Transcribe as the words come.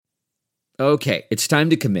Okay, it's time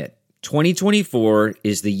to commit. 2024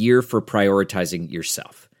 is the year for prioritizing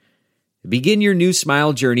yourself. Begin your new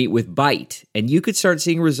smile journey with Byte, and you could start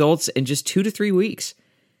seeing results in just 2 to 3 weeks.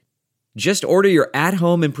 Just order your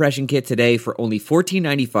at-home impression kit today for only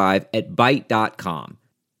 $14.95 at Byte.com.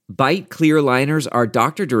 Byte clear liners are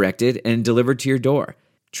doctor-directed and delivered to your door.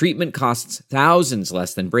 Treatment costs thousands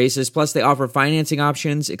less than braces, plus they offer financing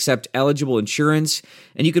options, accept eligible insurance,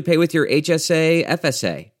 and you could pay with your HSA,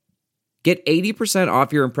 FSA. Get 80%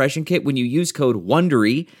 off your impression kit when you use code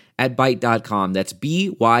WONDERY at Byte.com. That's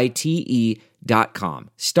BYTE.com.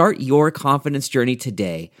 Start your confidence journey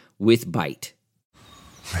today with Byte.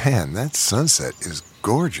 Man, that sunset is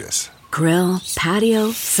gorgeous. Grill,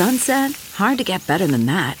 patio, sunset. Hard to get better than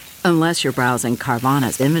that. Unless you're browsing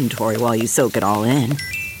Carvana's inventory while you soak it all in.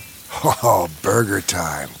 Oh, burger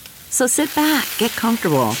time. So sit back, get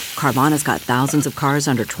comfortable. Carvana's got thousands of cars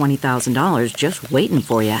under $20,000 just waiting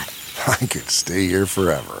for you. I could stay here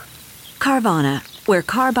forever. Carvana, where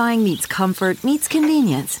car buying meets comfort meets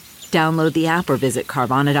convenience. Download the app or visit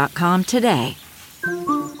Carvana.com today.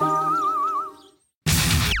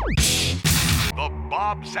 The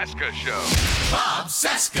Bob Cesca Show. Bob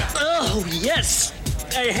Cesca. Oh, yes.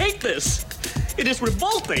 I hate this. It is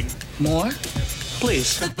revolting. More?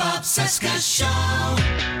 Please. The Bob Cesca Show.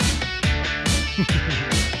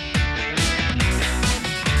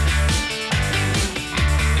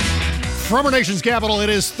 From our nation's capital, it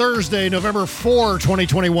is Thursday, November 4,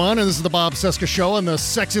 2021, and this is the Bob Cesca Show on the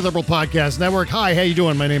Sexy Liberal Podcast Network. Hi, how you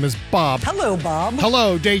doing? My name is Bob. Hello, Bob.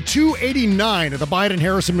 Hello. Day 289 of the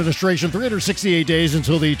Biden-Harris administration, 368 days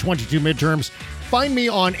until the 22 midterms. Find me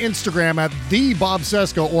on Instagram at the Bob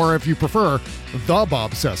Cesca, or if you prefer, the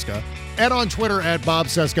Bob Cesca, and on Twitter at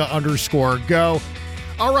BobCesca_go.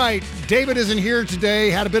 All right, David isn't here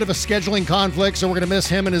today, had a bit of a scheduling conflict, so we're going to miss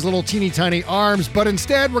him and his little teeny tiny arms, but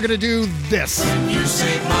instead we're going to do this. When you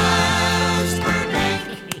say Buzz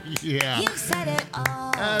Burbank, Yeah. You said it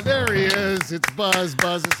all. There he is. It's Buzz.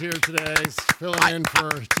 Buzz is here today. He's filling in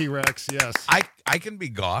for T-Rex, yes. I can be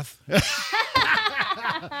goth.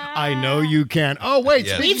 I know you can. Oh, wait.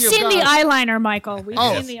 Yes. Speaking We've of seen the God- eyeliner, Michael. We've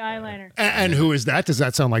Oh. seen the eyeliner. And who is that? Does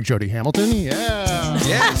that sound like Jody Hamilton? Yeah.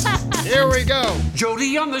 Yes. Here we go.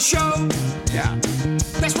 Jody on the show. Yeah.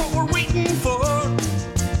 That's what we're waiting for.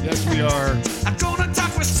 Yes, we are. I'm gonna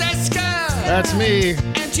talk with Cesca. That's me.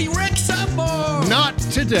 And T-Rex some more. Not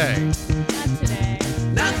today. Not today.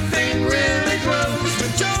 Nothing really grows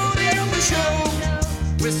with Jody on the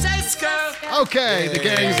show. With Cesca. Okay, the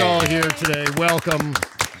gang's all here today. Welcome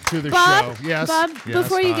to the Bob, show. Yes. Bob, Yes,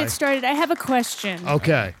 before you hi. get started, I have a question.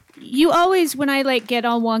 Okay. You always, when I get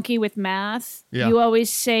all wonky with math, Yeah. you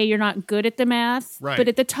always say you're not good at the math. Right. But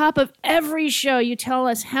at the top of every show, you tell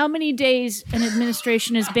us how many days an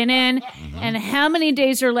administration has been in and how many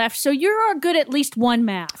days are left. So you're good at least one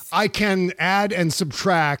math. I can add and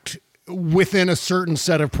subtract within a certain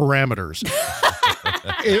set of parameters.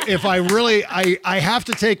 If I really, I have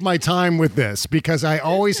to take my time with this because I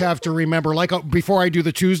always have to remember, before I do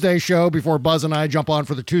the Tuesday show, before Buzz and I jump on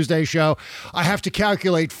for the Tuesday show, I have to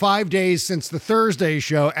calculate 5 days since the Thursday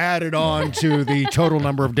show added on to the total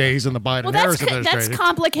number of days in the Biden-Harris administration. That's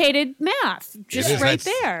complicated math, just right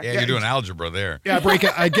there. Yeah, you're doing algebra there. Yeah,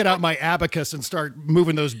 I get out my abacus and start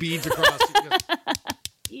moving those beads across.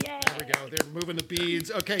 Yeah. There we go. They're moving the beads.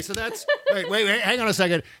 Okay, so that's... Wait, hang on a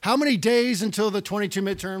second. How many days until the 22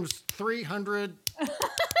 midterms? 300...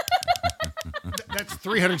 That's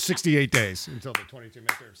 368 days until the 22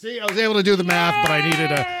 midterms. See, I was able to do the math, but I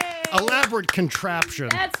needed a elaborate contraption.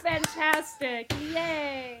 That's fantastic.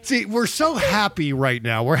 Yay. See, we're so happy right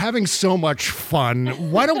now. We're having so much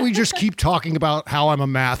fun. Why don't we just keep talking about how I'm a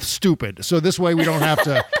math stupid? So this way we don't have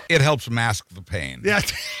to... It helps mask the pain. Yeah.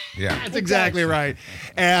 Yeah. That's exactly right.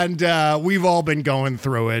 And we've all been going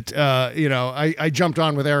through it. I jumped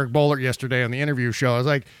on with Eric Boehlert yesterday on the interview show. I was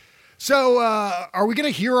like, so are we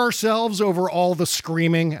going to hear ourselves over all the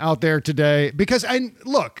screaming out there today? Because,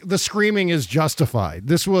 look, the screaming is justified.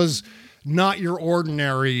 This was not your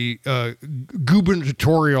ordinary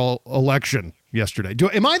gubernatorial election yesterday.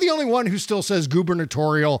 Am I the only one who still says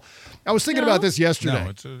gubernatorial? I was thinking about this yesterday.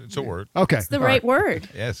 No, it's a word. Okay. It's the right word.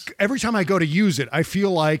 Yes. Every time I go to use it, I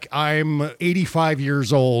feel like I'm 85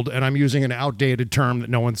 years old and I'm using an outdated term that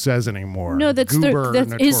no one says anymore. No, that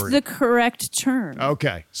is the correct term.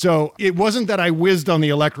 Okay. So it wasn't that I whizzed on the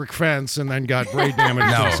electric fence and then got brain damage.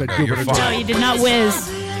 No, and said no, you're gubernatorial. fine. No, you did not whiz.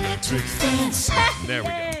 There we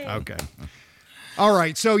go. Okay. All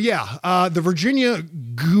right. So, the Virginia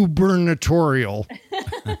gubernatorial.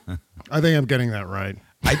 I think I'm getting that right.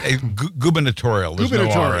 Gubernatorial. There's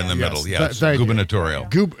no R in the middle. Yes. Yeah, it's gubernatorial.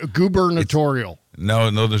 Gubernatorial.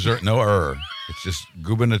 No, there's no. It's just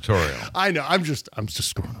gubernatorial. I know. I'm just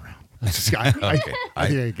screwing around. I think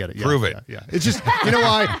I get it. Yeah, Prove it. Yeah. It's just you know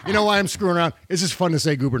why I'm screwing around. It's just fun to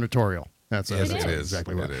say gubernatorial. Yes, it is.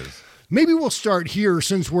 Exactly right. It is. Maybe we'll start here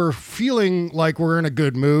since we're feeling like we're in a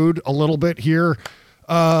good mood a little bit here.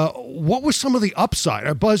 What was some of the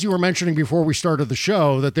upside? Buzz, you were mentioning before we started the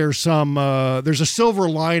show that there's a silver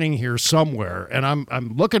lining here somewhere, and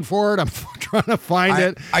I'm looking for it. I'm trying to find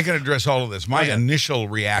it. I can address all of this. My initial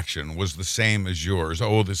reaction was the same as yours.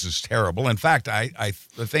 Oh, this is terrible. In fact, I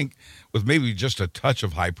think with maybe just a touch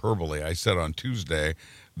of hyperbole, I said on Tuesday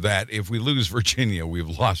that if we lose Virginia,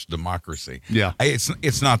 we've lost democracy. Yeah.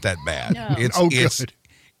 It's not that bad. No. Good.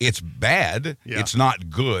 It's bad. Yeah. It's not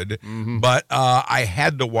good. But I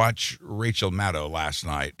had to watch Rachel Maddow last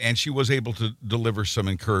night, and she was able to deliver some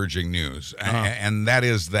encouraging news. And that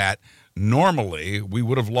is that normally we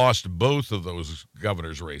would have lost both of those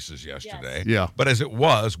governor's races yesterday. Yes. Yeah. But as it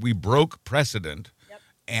was, we broke precedent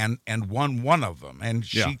and won one of them. And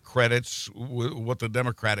she credits what the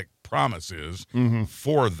Democratic promise is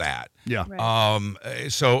for that. Yeah. Right.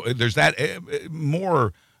 So there's that.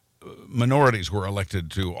 More minorities were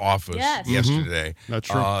elected to office yesterday. That's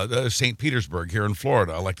true. St. Petersburg here in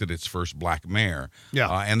Florida elected its first black mayor. Yeah.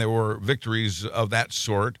 And there were victories of that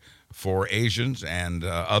sort for Asians and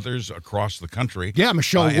others across the country. Yeah,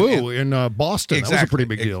 Michelle Wu in Boston. Exactly. That was a pretty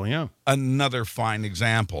big deal, yeah. Another fine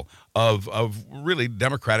example of really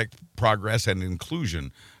democratic progress and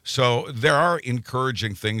inclusion. So there are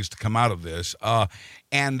encouraging things to come out of this.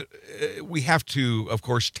 And we have to, of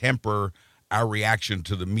course, temper our reaction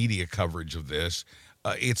to the media coverage of this.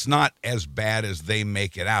 It's not as bad as they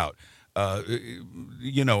make it out.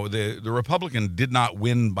 The Republican did not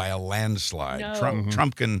win by a landslide. No.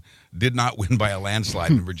 Trumpkin did not win by a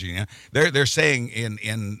landslide in Virginia. They're saying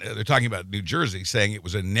they're talking about New Jersey, saying it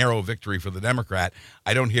was a narrow victory for the Democrat.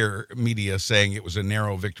 I don't hear media saying it was a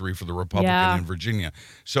narrow victory for the Republican in Virginia.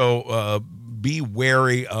 So be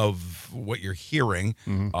wary of what you're hearing,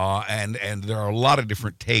 and there are a lot of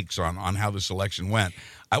different takes on how this election went.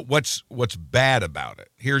 What's bad about it?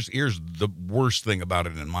 Here's the worst thing about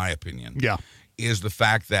it, in my opinion. Yeah, is the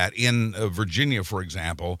fact that in Virginia, for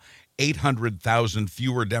example, 800,000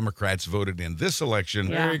 fewer Democrats voted in this election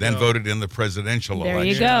than voted in the presidential election. There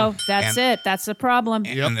you go. That's it. That's the problem.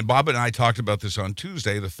 And Bob and I talked about this on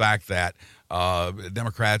Tuesday, the fact that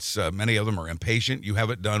Democrats, many of them are impatient. You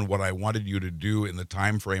haven't done what I wanted you to do in the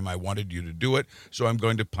time frame I wanted you to do it, so I'm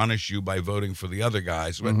going to punish you by voting for the other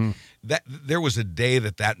guys. But there was a day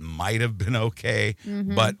that might have been okay,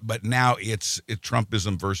 but now it's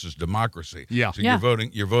Trumpism versus democracy. Yeah. So you're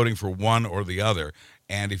voting for one or the other.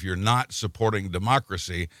 And if you're not supporting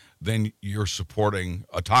democracy, then you're supporting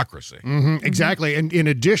autocracy. Exactly. And in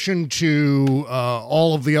addition to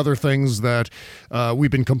all of the other things that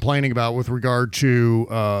we've been complaining about with regard to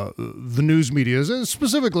the news media's, and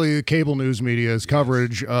specifically the cable news media's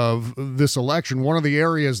coverage of this election, one of the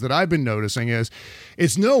areas that I've been noticing is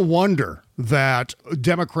it's no wonder that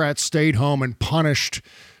Democrats stayed home and punished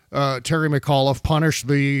Terry McAuliffe, punished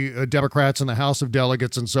the Democrats in the House of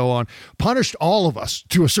Delegates and so on, punished all of us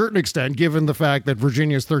to a certain extent, given the fact that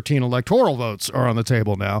Virginia's 13 electoral votes are on the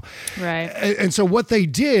table now. Right. And so what they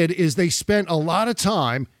did is they spent a lot of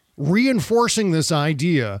time reinforcing this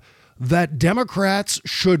idea that Democrats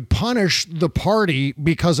should punish the party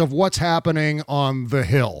because of what's happening on the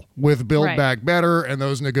Hill with Build Back Better and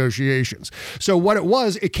those negotiations. So what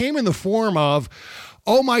it came in the form of,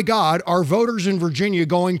 oh my God, are voters in Virginia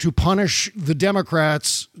going to punish the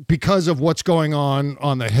Democrats because of what's going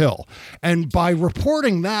on the Hill? And by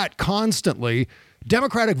reporting that constantly,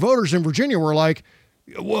 Democratic voters in Virginia were like,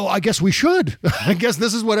 well, I guess we should. I guess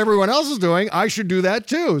this is what everyone else is doing. I should do that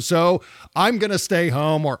too. So I'm going to stay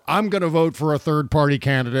home, or I'm going to vote for a third party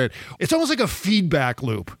candidate. It's almost like a feedback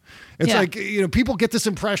loop. It's like, people get this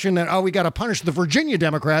impression that, we got to punish the Virginia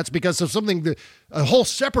Democrats because of something that a whole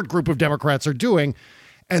separate group of Democrats are doing.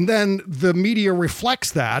 And then the media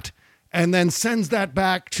reflects that and then sends that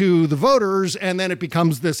back to the voters. And then it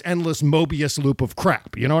becomes this endless Mobius loop of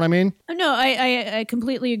crap. You know what I mean? No, I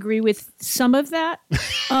completely agree with some of that.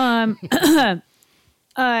 What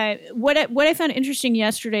I found interesting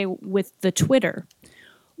yesterday with the Twitter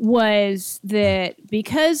was that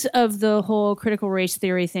because of the whole critical race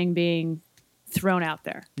theory thing being thrown out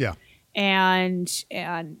there, and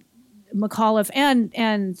McAuliffe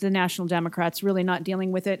and the National Democrats really not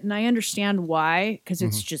dealing with it, and I understand why, because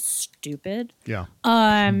it's just stupid.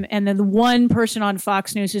 And then the one person on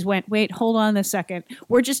Fox News just went, "Wait, hold on a second.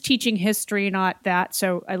 We're just teaching history, not that."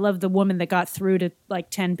 So I love the woman that got through to like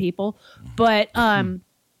 10 people, but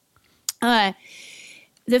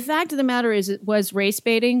the fact of the matter is it was race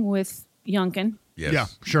baiting with Youngkin. Yes. Yeah,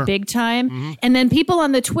 sure. Big time. Mm-hmm. And then people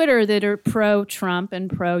on the Twitter that are pro-Trump and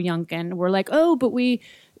pro-Youngkin were like, oh, but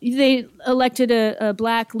they elected a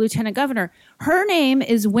black lieutenant governor. Her name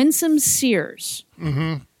is Winsome Sears.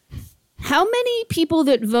 Mm-hmm. How many people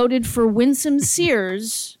that voted for Winsome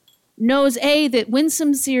Sears knows, A, that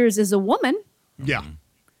Winsome Sears is a woman, Yeah.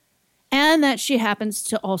 and that she happens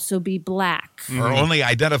to also be black? Her only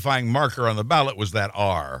identifying marker on the ballot was that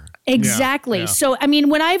R. Exactly. Yeah. So, I mean,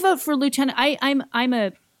 when I vote for lieutenant, I'm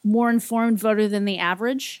a more informed voter than the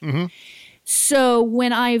average. Mm-hmm. So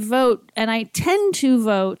when I vote, and I tend to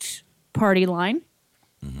vote party line,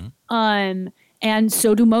 and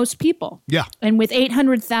so do most people. Yeah. And with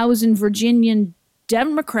 800,000 Virginian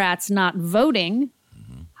Democrats not voting,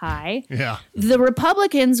 Yeah. the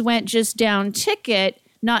Republicans went just down ticket,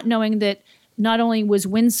 not knowing that not only was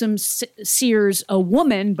Winsome Sears a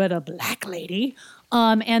woman, but a black lady.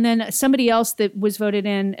 And then somebody else that was voted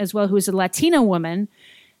in as well, who was a Latino woman.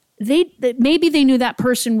 Maybe they knew that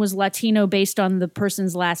person was Latino based on the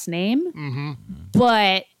person's last name,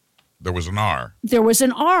 but There was an R. there was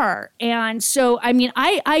an R. And so, I mean,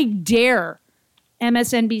 I dare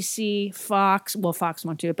MSNBC, Fox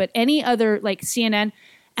won't do it, but any other, like CNN,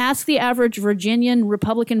 ask the average Virginian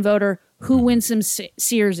Republican voter who Winsome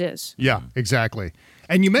Sears is. Yeah, exactly.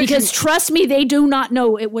 And you mentioned... Because trust me, they do not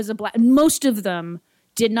know it was a black. Most of them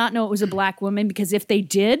did not know it was a black woman, because if they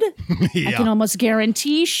did, I can almost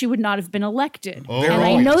guarantee she would not have been elected. Oh. And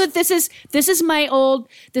I know that this is my old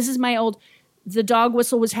the dog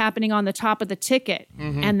whistle was happening on the top of the ticket,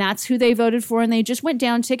 and that's who they voted for, and they just went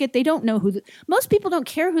down ticket. They don't know most people don't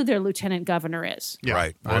care who their lieutenant governor is. Yeah,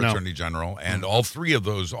 Right, or I know. attorney general, and all three of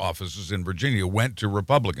those offices in Virginia went to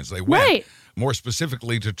Republicans. They went Right. more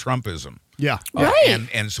specifically to Trumpism. Yeah. Right.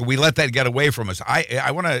 And so we let that get away from us. I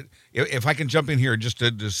want to, if I can jump in here just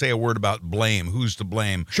to say a word about blame. Who's to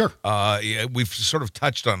blame? Sure. We've sort of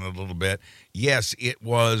touched on it a little bit. Yes, it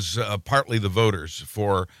was partly the voters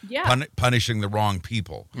for punishing the wrong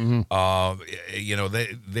people.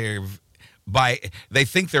 They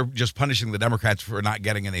think they're just punishing the Democrats for not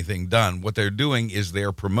getting anything done. What they're doing is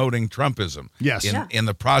they're promoting Trumpism. Yes. In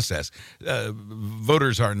the process.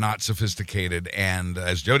 Voters are not sophisticated, and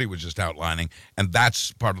as Jody was just outlining, and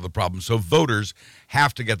that's part of the problem. So voters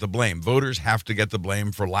have to get the blame. Voters have to get the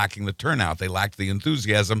blame for lacking the turnout. They lacked the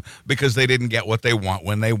enthusiasm because they didn't get what they want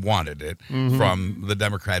when they wanted it from the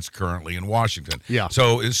Democrats currently in Washington. Yeah.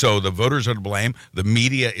 So the voters are to blame. The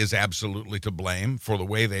media is absolutely to blame for the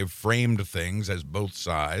way they've framed things as both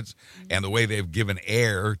sides and the way they've given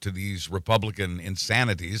air to these Republican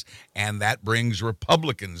insanities, and that brings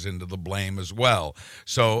Republicans into the blame as well.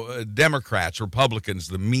 So Democrats, Republicans,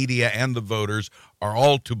 the media, and the voters are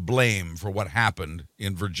all to blame for what happened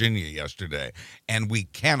in Virginia yesterday. And we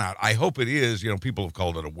cannot, I hope it is, people have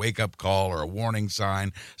called it a wake-up call or a warning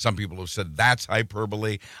sign. Some people have said that's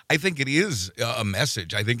hyperbole. I think it is a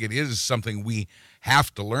message. I think it is something we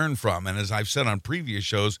have to learn from. And as I've said on previous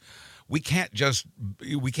shows, we can't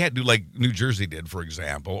do like New Jersey did, for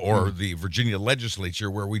example, or the Virginia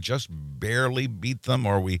legislature, where we just barely beat them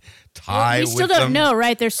or we tie with them. We still don't know,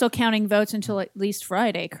 right? They're still counting votes until at least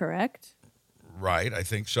Friday, correct? Right, I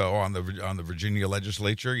think so. On the Virginia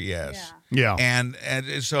legislature, yes. Yeah. And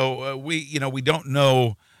so we don't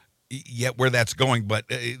know yet where that's going, but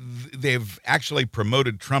they've actually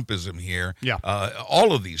promoted Trumpism here. Yeah.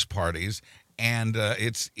 All of these parties. And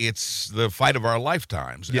it's the fight of our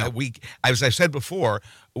lifetimes. Yeah. As I said before,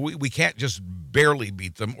 we can't just barely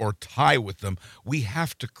beat them or tie with them. We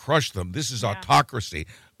have to crush them. This is autocracy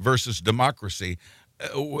versus democracy.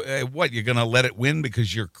 What, you're going to let it win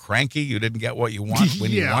because you're cranky? You didn't get what you want when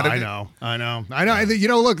you wanted it? I know.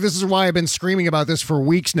 Look, this is why I've been screaming about this for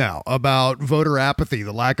weeks now, about voter apathy,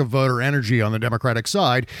 the lack of voter energy on the Democratic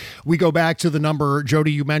side. We go back to the number,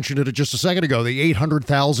 Jody, you mentioned it just a second ago, the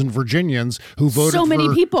 800,000 Virginians who voted so many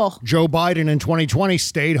for people. Joe Biden in 2020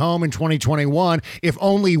 stayed home in 2021. If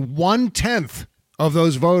only 1/10 of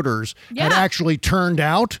those voters had actually turned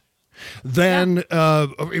out, then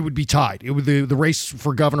it would be tied. The race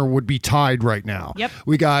for governor would be tied right now. Yep.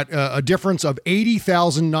 We got a difference of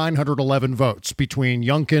 80,911 votes between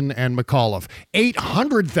Youngkin and McAuliffe.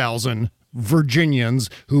 800,000 Virginians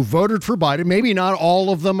who voted for Biden. Maybe not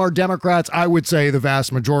all of them are Democrats. I would say the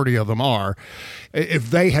vast majority of them are. If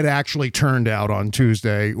they had actually turned out on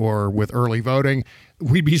Tuesday or with early voting,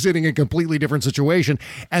 we'd be sitting in a completely different situation.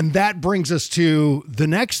 And that brings us to the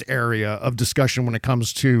next area of discussion when it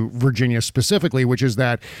comes to Virginia specifically, which is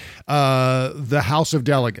that the House of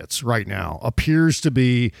Delegates right now appears to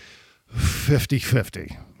be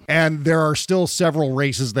 50-50. And there are still several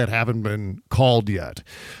races that haven't been called yet.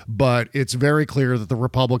 But it's very clear that the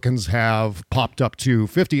Republicans have popped up to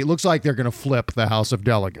 50. It looks like they're going to flip the House of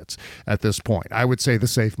Delegates at this point. I would say the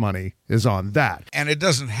safe money is on that. And it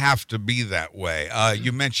doesn't have to be that way.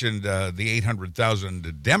 You mentioned the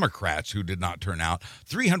 800,000 Democrats who did not turn out.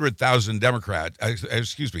 300,000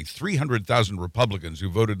 300,000 Republicans who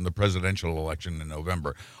voted in the presidential election in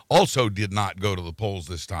November also did not go to the polls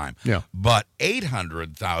this time. Yeah. But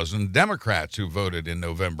 800,000 Democrats who voted in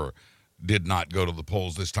November did not go to the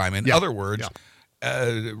polls this time. In other words,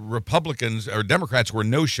 Republicans or Democrats were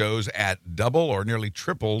no-shows at double or nearly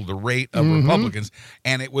triple the rate of Republicans,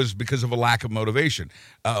 and it was because of a lack of motivation.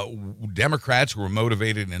 Democrats were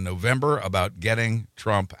motivated in November about getting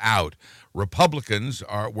Trump out. Republicans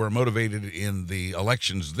were motivated in the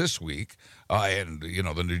elections this week, and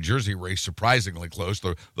the New Jersey race surprisingly close.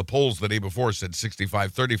 The polls the day before said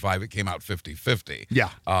 65-35. It came out 50-50.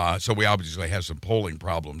 Yeah. So we obviously have some polling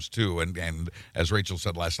problems too, and as Rachel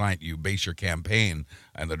said last night, you base your campaign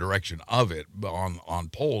and the direction of it on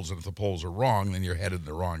polls, and if the polls are wrong, then you're headed in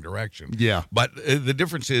the wrong direction. Yeah. But the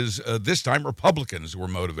difference is this time Republicans were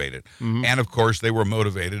motivated, and of course they were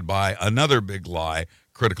motivated by another big lie.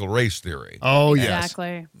 Critical race theory. Oh, yes.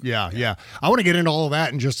 Exactly. Yeah. I want to get into all of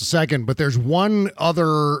that in just a second, but there's one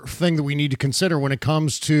other thing that we need to consider when it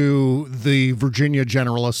comes to the Virginia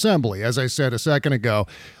General Assembly. As I said a second ago,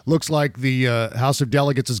 looks like the House of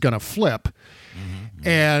Delegates is going to flip.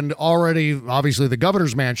 And already, obviously, the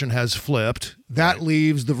governor's mansion has flipped. That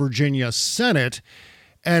leaves the Virginia Senate,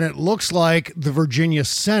 and it looks like the Virginia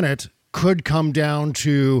Senate could come down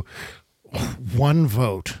to one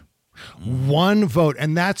vote. One vote,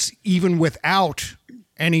 and that's even without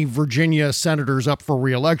any Virginia senators up for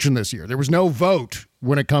re-election this year. There was no vote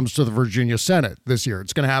when it comes to the Virginia Senate this year.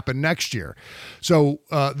 It's going to happen next year. So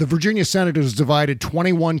the Virginia Senate is divided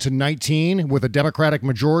 21-19 with a Democratic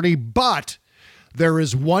majority, but there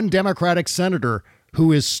is one Democratic senator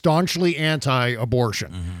who is staunchly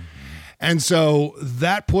anti-abortion. And so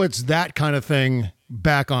that puts that kind of thing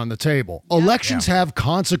back on the table. Elections have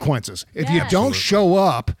consequences. If you don't show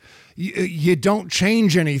up, you don't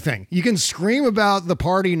change anything. You can scream about the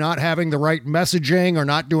party not having the right messaging or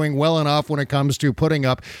not doing well enough when it comes to putting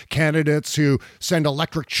up candidates who send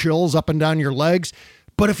electric chills up and down your legs.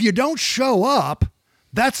 But if you don't show up,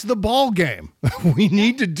 that's the ball game. We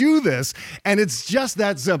need to do this. And it's just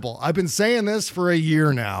that simple. I've been saying this for a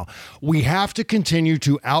year now. We have to continue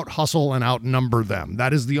to out-hustle and outnumber them.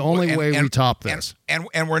 That is the only way we top this.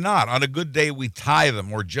 And we're not. On a good day, we tie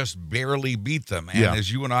them or just barely beat them. And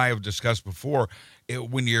as you and I have discussed before,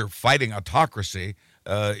 when you're fighting autocracy,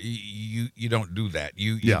 you don't do that.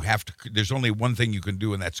 You have to. There's only one thing you can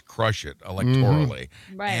do, and that's crush it electorally.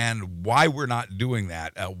 Right. And why we're not doing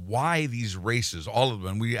that? Why these races, all of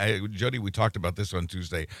them? Jody, we talked about this on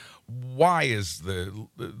Tuesday. Why is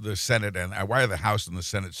the Senate and why are the House and the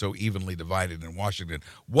Senate so evenly divided in Washington?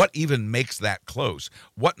 What even makes that close?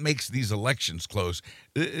 What makes these elections close?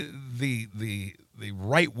 The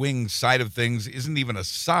right-wing side of things isn't even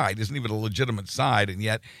a legitimate side, and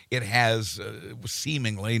yet it has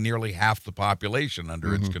seemingly nearly half the population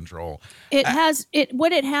under its control.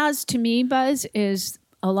 What it has to me, Buzz, is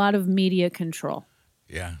a lot of media control.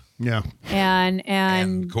 Yeah.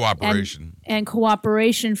 And cooperation. And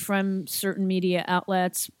cooperation from certain media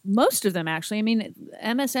outlets, most of them actually. I mean,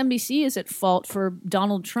 MSNBC is at fault for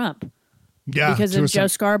Donald Trump because of Joe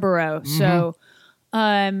Scarborough. So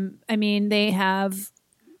I mean, they have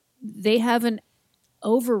an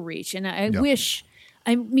overreach, and I wish.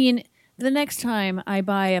 I mean, the next time I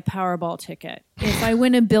buy a Powerball ticket, if I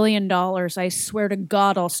win $1 billion, I swear to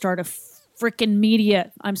God, I'll start a fucking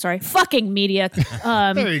media. There you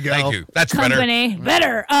go. Thank you. That's company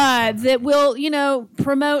better that will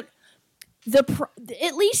promote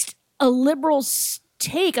at least a liberal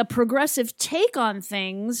take, a progressive take on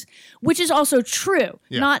things, which is also true,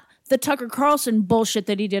 not the Tucker Carlson bullshit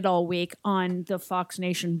that he did all week on the Fox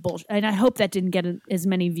Nation bullshit. And I hope that didn't get as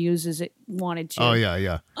many views as it wanted to. Oh,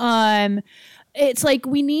 yeah. It's like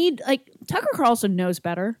we need, Tucker Carlson knows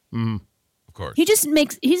better. Of course.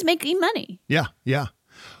 He's making money. Yeah.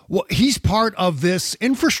 Well, he's part of this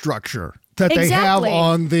infrastructure that they have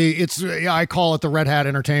on I call it the Red Hat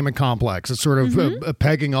Entertainment Complex. It's sort of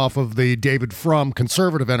pegging off of the David Frum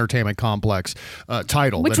Conservative Entertainment Complex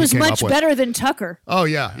title. Which was much better than Tucker. Oh,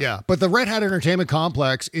 yeah. But the Red Hat Entertainment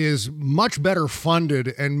Complex is much better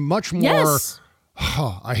funded and much more,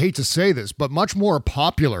 I hate to say this, but much more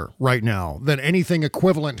popular right now than anything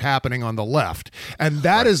equivalent happening on the left. And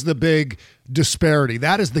that is the big disparity.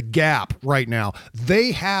 That is the gap right now.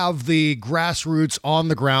 They have the grassroots on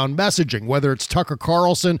the ground messaging, whether it's Tucker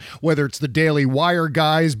Carlson, whether it's the Daily Wire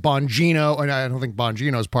guys, Bongino, and I don't think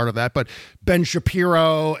Bongino is part of that, but Ben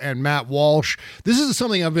Shapiro and Matt Walsh. This is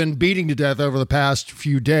something I've been beating to death over the past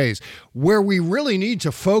few days, where we really need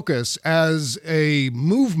to focus as a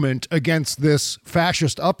movement against this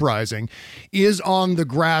fascist uprising is on the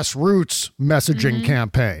grassroots messaging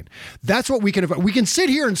campaign. That's what we can sit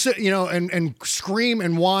here and sit, and scream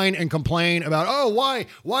and whine and complain about,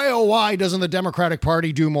 why doesn't the Democratic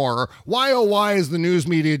Party do more? Or why is the news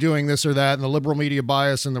media doing this or that, and the liberal media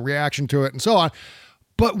bias and the reaction to it and so on.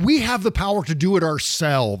 But we have the power to do it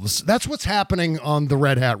ourselves. That's what's happening on the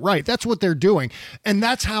Red Hat right. That's what they're doing. And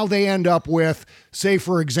that's how they end up with, say,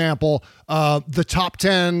 for example, the top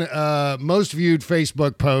 10 most viewed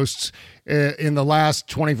Facebook posts in the last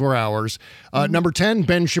 24 hours. Number 10,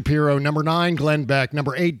 Ben Shapiro. Number 9, Glenn Beck.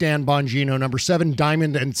 Number 8, Dan Bongino. Number 7,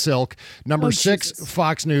 Diamond and Silk. Number 6, Jesus.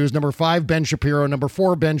 Fox News. Number 5, Ben Shapiro. Number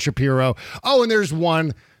 4, Ben Shapiro. Oh, and there's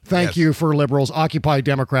one. Thank you for liberals. Occupy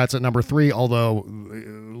Democrats at number 3, although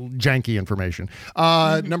janky information.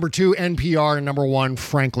 Number 2, NPR. And number 1,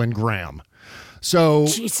 Franklin Graham. So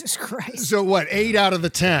Jesus Christ. So what? 8 out of the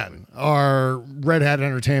 10 are Red Hat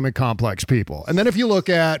Entertainment Complex people. And then if you look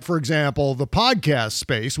at, for example, the podcast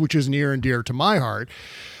space, which is near and dear to my heart,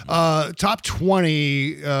 top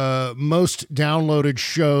 20 most downloaded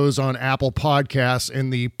shows on Apple Podcasts in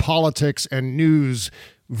the politics and news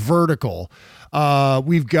vertical.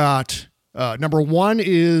 We've got number 1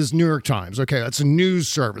 is New York Times. Okay, that's a news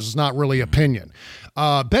service. It's not really opinion.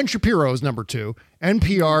 Ben Shapiro is number 2.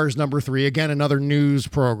 NPR is number 3. Again, another news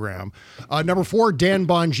program. Number 4, Dan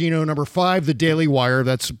Bongino. Number 5, The Daily Wire.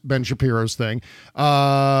 That's Ben Shapiro's thing.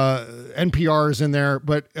 NPR is in there.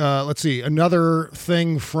 But let's see. Another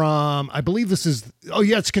thing from, I believe this is,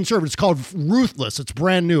 it's conservative. It's called Ruthless. It's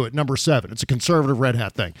brand new at number 7. It's a conservative Red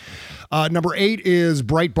Hat thing. Number 8 is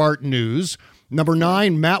Breitbart News. Number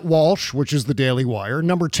 9, Matt Walsh, which is The Daily Wire.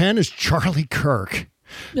 Number 10 is Charlie Kirk.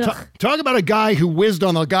 Talk about a guy who whizzed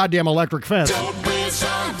on the goddamn electric fence. Don't whiz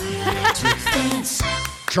on the electric fence.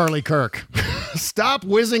 Charlie Kirk. Stop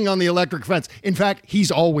whizzing on the electric fence. In fact, he's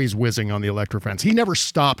always whizzing on the electric fence. He never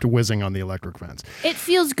stopped whizzing on the electric fence. It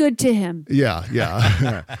feels good to him.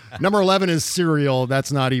 Yeah. Number 11 is Serial.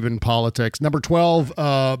 That's not even politics. Number 12,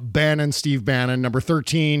 Bannon, Steve Bannon. Number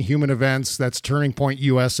 13, Human Events. That's Turning Point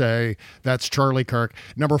USA. That's Charlie Kirk.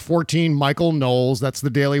 Number 14, Michael Knowles. That's The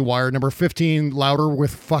Daily Wire. Number 15, Louder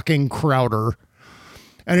with fucking Crowder.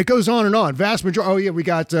 And it goes on and on. Vast majority. We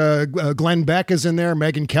got Glenn Beck is in there.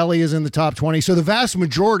 Megyn Kelly is in the top 20. So the vast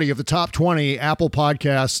majority of the top 20 Apple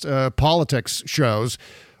Podcast politics shows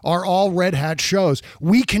are all Red Hat shows.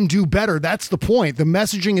 We can do better. That's the point. The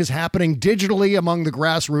messaging is happening digitally among the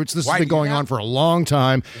grassroots. This has been going on for a long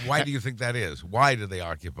time. Why do you think that is? Why do they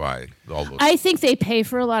occupy all those? I think they pay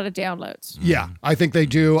for a lot of downloads. Yeah, I think they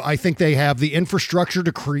do. I think they have the infrastructure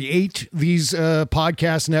to create these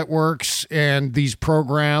podcast networks and these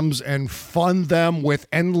programs and fund them with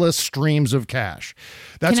endless streams of cash.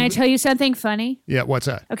 Can I tell you something funny? Yeah, what's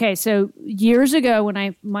that? Okay, so years ago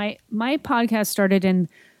when my podcast started in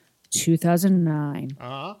 2009.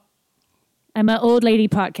 I'm an old lady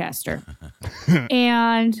podcaster.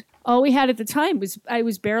 And all we had at the time was I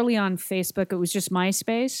was barely on Facebook. It was just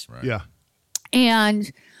MySpace. Right. Yeah. And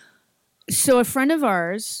so a friend of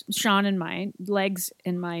ours, Sean and mine, Legs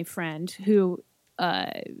and my friend, who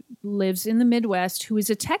lives in the Midwest, who is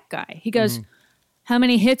a tech guy. He goes, how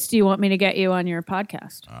many hits do you want me to get you on your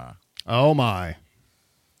podcast? Oh, my.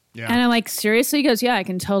 Yeah. And I'm like, seriously? He goes, yeah, I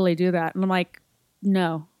can totally do that. And I'm like,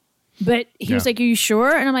 no. But he was like, are you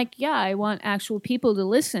sure? And I'm like, yeah, I want actual people to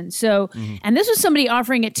listen. So, and this was somebody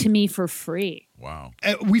offering it to me for free. Wow.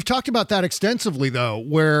 We've talked about that extensively, though,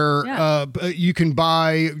 where you can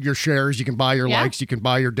buy your shares, you can buy your likes, you can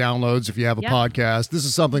buy your downloads if you have a podcast. This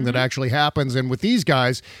is something that actually happens. And with these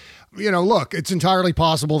guys, look, it's entirely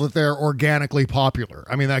possible that they're organically popular.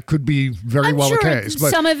 I mean, that could be very well the case. But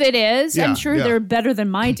some of it is. Yeah, I'm sure they're better than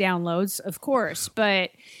my downloads, of course. But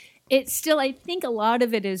it's still, I think a lot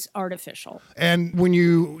of it is artificial. And when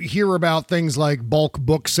you hear about things like bulk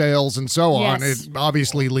book sales and so on, it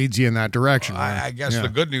obviously leads you in that direction. Right? I guess the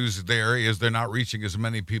good news there is they're not reaching as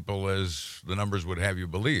many people as the numbers would have you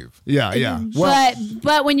believe. Yeah. Well,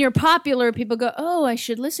 but when you're popular, people go, "Oh, I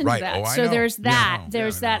should listen to that." Oh, so there's that. Yeah,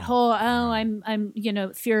 there's that whole, I'm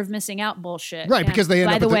fear of missing out bullshit. Right, because they end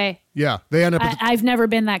by up the way. Yeah, they end up. I've never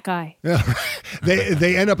been that guy. Yeah,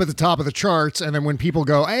 they end up at the top of the charts, and then when people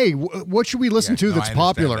go, hey, what should we listen to that's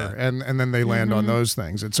popular? That. And then they land on those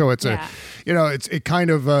things. And so it's it kind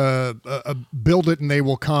of a build it and they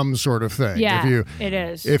will come sort of thing. Yeah, it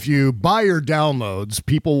is. If you buy your downloads,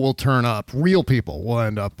 people will turn up. Real people will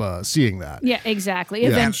end up seeing that. Yeah, exactly.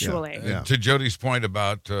 Eventually. Yeah. To Jody's point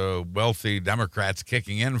about wealthy Democrats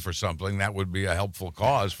kicking in for something, that would be a helpful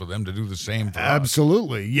cause for them to do the same for us.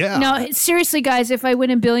 Absolutely, yeah. No, seriously, guys, if I win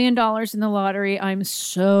 $1 billion in the lottery, I'm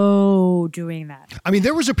so doing that. I mean,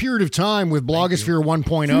 there was a period of time with Blogosphere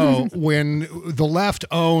 1.0 when the left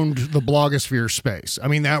owned the blogosphere space. I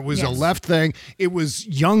mean, that was a left thing. It was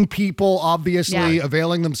young people, obviously,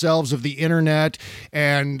 availing themselves of the internet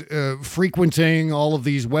and frequenting all of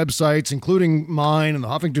these websites, including mine and the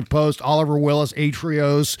Huffington Post, Oliver Willis,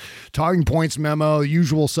 Atrios, Talking Points Memo,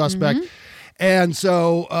 Usual Suspect. And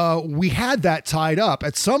so we had that tied up.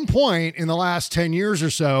 At some point in the last 10 years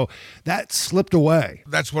or so, that slipped away.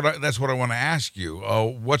 That's what I want to ask you.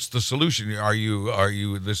 What's the solution? Are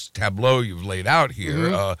you this tableau you've laid out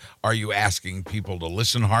here? Are you asking people to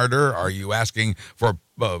listen harder? Are you asking for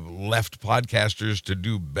left podcasters to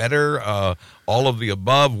do better? All of the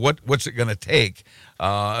above. What's it going to take?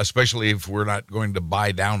 Especially if we're not going to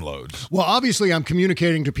buy downloads. Well, obviously, I'm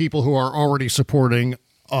communicating to people who are already supporting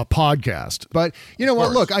a podcast. But you know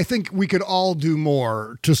what? Look, I think we could all do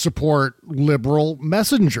more to support liberal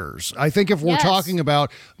messengers. I think if we're talking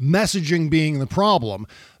about messaging being the problem,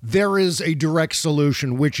 there is a direct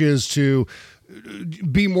solution, which is to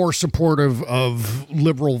be more supportive of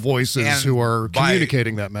liberal voices and who are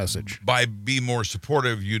communicating that message. By be more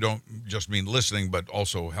supportive, you don't just mean listening, but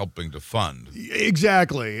also helping to fund.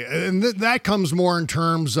 Exactly. And that comes more in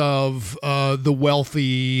terms of the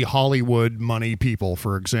wealthy Hollywood money people,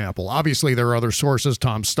 for example. Obviously, there are other sources.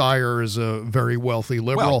 Tom Steyer is a very wealthy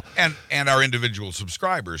liberal. Well, and our individual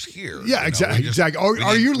subscribers here. Yeah, exactly.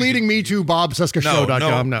 Are you leading me to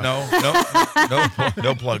bobcescashow.com?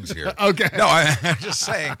 No plugs here. Okay. No, I'm just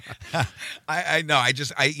saying.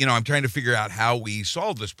 I'm trying to figure out how we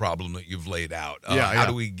solve this problem that you've laid out. How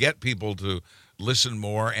do we get people to listen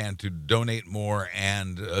more and to donate more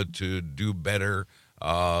and to do better?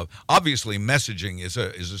 Obviously, messaging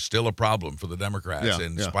is still a problem for the Democrats,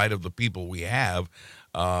 in spite of the people we have.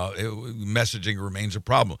 Messaging remains a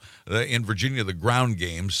problem. In Virginia, the ground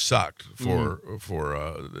game sucked for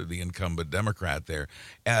the incumbent Democrat there.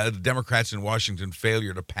 The Democrats in Washington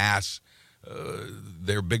failure to pass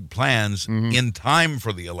their big plans in time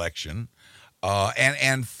for the election,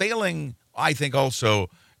 and failing, I think, also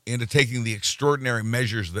into taking the extraordinary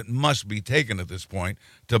measures that must be taken at this point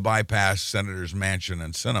to bypass Senators Manchin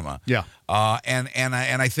and Sinema. Yeah. And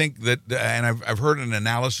I think that, and I've heard an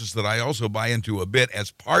analysis that I also buy into a bit as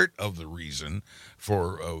part of the reason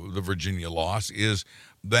for the Virginia loss is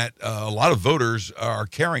that a lot of voters are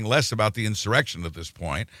caring less about the insurrection at this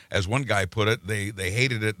point. As one guy put it, they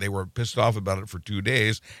hated it, they were pissed off about it for 2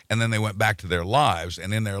 days, and then they went back to their lives.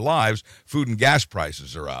 And in their lives, food and gas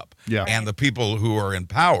prices are up. Yeah. And the people who are in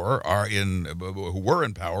power who were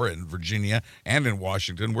in power in Virginia and in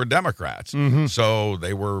Washington were Democrats. So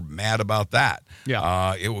they were mad about that.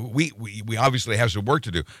 Yeah. We obviously have some work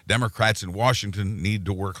to do. Democrats in Washington need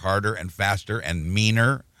to work harder and faster and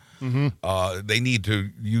meaner. They need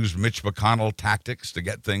to use Mitch McConnell tactics to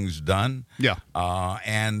get things done. Yeah.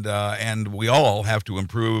 And we all have to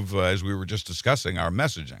improve, as we were just discussing, our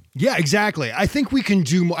messaging. Yeah, exactly. I think we can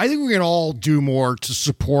do more. I think we can all do more to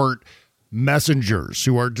support messengers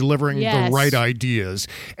who are delivering the right ideas.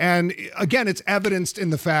 And again, it's evidenced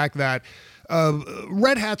in the fact that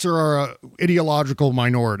red hats are an ideological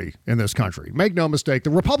minority in this country. Make no mistake, the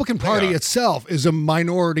Republican Party itself is a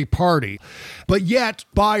minority party. But yet,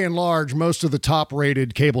 by and large, most of the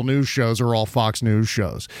top-rated cable news shows are all Fox News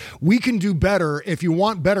shows. We can do better. If you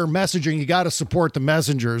want better messaging, you got to support the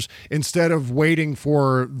messengers instead of waiting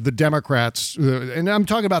for the Democrats. And I'm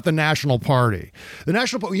talking about the National Party. You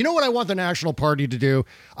know what I want the National Party to do?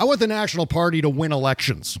 I want the National Party to win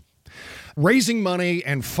elections. Raising money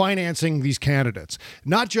and financing these candidates,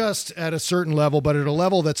 not just at a certain level, but at a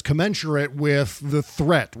level that's commensurate with the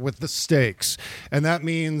threat, with the stakes. And that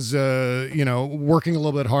means, working a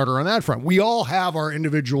little bit harder on that front. We all have our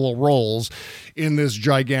individual roles in this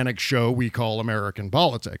gigantic show we call American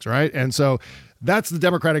politics, right? And so that's the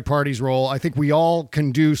Democratic Party's role. I think we all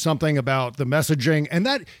can do something about the messaging. And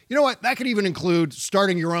that, you know what, that could even include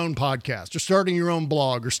starting your own podcast or starting your own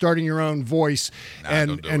blog or starting your own voice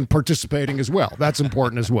and participating as well. That's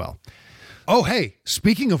important as well. Oh, hey,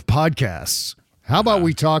 speaking of podcasts, how about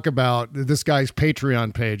we talk about this guy's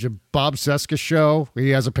Patreon page, Bob Cesca Show? He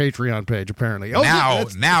has a Patreon page, apparently. Oh,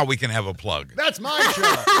 now we can have a plug. That's my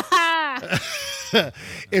show.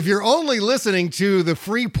 If you're only listening to the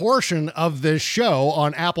free portion of this show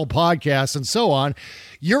on Apple Podcasts and so on,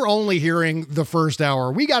 you're only hearing the first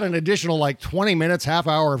hour. We got an additional like 20 minutes, half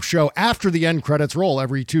hour of show after the end credits roll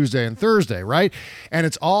every Tuesday and Thursday, right? And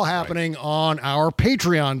it's all happening on our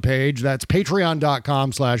Patreon page. That's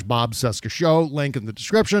patreon.com/Bob Cesca Show. Link in the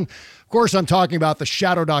description. Of course, I'm talking about the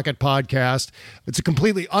Shadow Docket podcast. It's a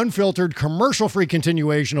completely unfiltered, commercial-free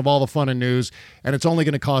continuation of all the fun and news, and it's only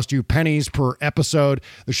going to cost you pennies per episode.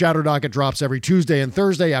 The Shadow Docket drops every Tuesday and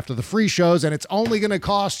Thursday after the free shows, and it's only going to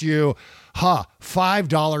cost you,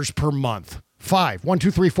 $5 per month. Five. 1,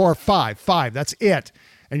 2, 3, 4, 5. 5. That's it.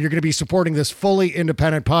 And you're going to be supporting this fully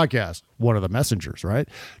independent podcast. One of the messengers, right?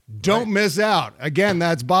 Don't miss out. Again,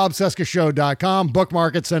 that's bobcescashow.com.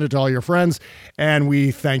 Bookmark it, send it to all your friends, and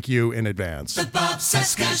we thank you in advance. The Bob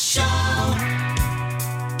Cesca Show.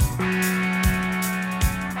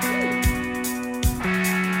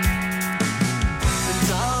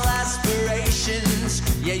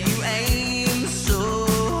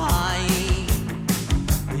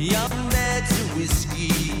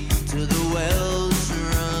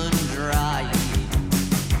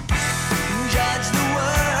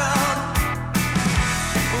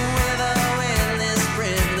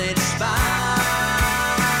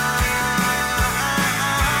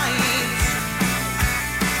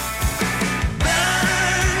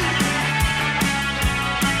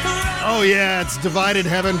 Oh, yeah, it's Divided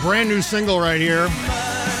Heaven. Brand new single right here.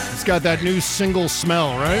 It's got that new single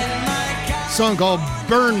smell, right? Song called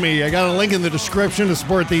Burn Me. I got a link in the description to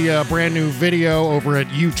support the brand new video over at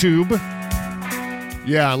YouTube.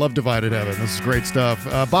 Yeah, I love Divided Heaven. This is great stuff.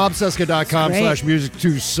 bobcesca.com/music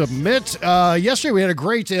to submit. Yesterday we had a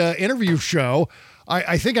great interview show.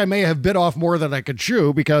 I think I may have bit off more than I could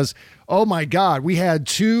chew because, oh my God, we had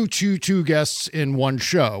two guests in one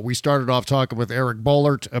show. We started off talking with Eric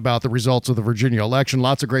Boehlert about the results of the Virginia election.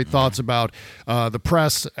 Lots of great thoughts about the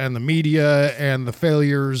press and the media and the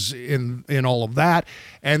failures in all of that.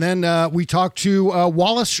 And then we talked to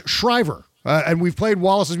Wallace Shriver. And we've played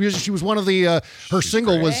Wallace's music. She was one of the, her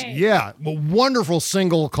single was, a wonderful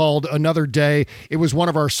single called Another Day. It was one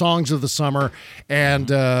of our songs of the summer. And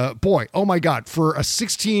boy, oh my God, for a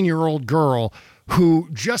 16-year-old girl who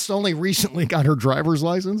just only recently got her driver's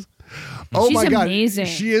license. Oh she's my God. Amazing.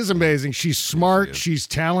 She is amazing. She's smart. She's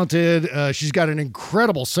talented. She's got an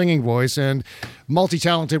incredible singing voice and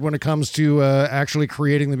multi-talented when it comes to actually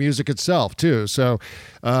creating the music itself too. So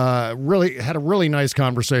really had a really nice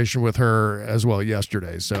conversation with her as well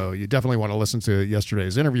yesterday. So you definitely want to listen to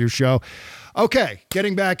yesterday's interview show. Okay.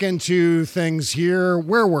 Getting back into things here.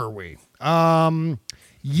 Where were we?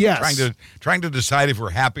 Yes. Trying to decide if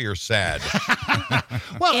we're happy or sad.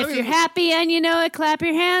 Well, if you're happy and you know it, clap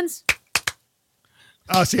your hands.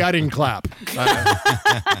 Oh, see, I didn't clap.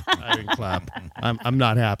 I didn't clap. I'm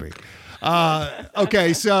not happy.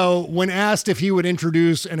 Okay, so when asked if he would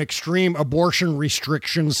introduce an extreme abortion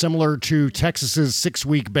restriction similar to Texas's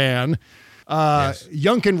 6-week ban, yes.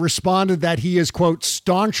 Youngkin responded that he is, quote,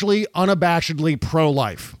 staunchly, unabashedly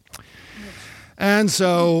pro-life. And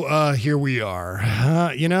so here we are.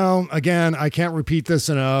 Again, I can't repeat this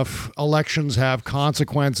enough. Elections have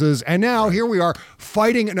consequences. And now here we are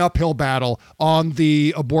fighting an uphill battle on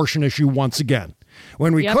the abortion issue once again.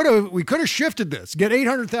 When we could have shifted this, get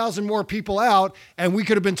 800,000 more people out, and we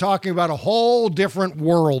could have been talking about a whole different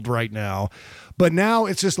world right now. But now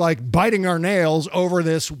it's just like biting our nails over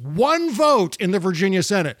this one vote in the Virginia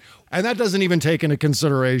Senate. And that doesn't even take into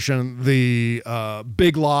consideration the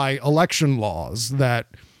big lie election laws that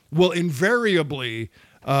will invariably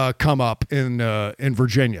come up in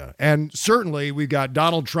Virginia. And certainly we've got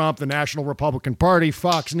Donald Trump, the National Republican Party,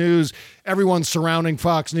 Fox News, everyone surrounding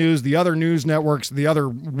Fox News, the other news networks, the other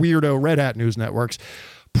weirdo Red Hat news networks,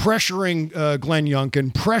 pressuring Glenn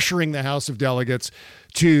Youngkin, pressuring the House of Delegates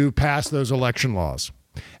to pass those election laws.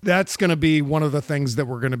 That's going to be one of the things that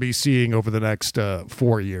we're going to be seeing over the next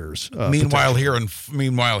 4 years. Meanwhile, here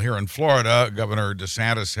in Florida, Governor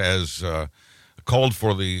DeSantis has called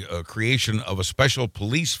for the creation of a special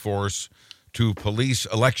police force to police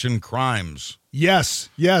election crimes. Yes.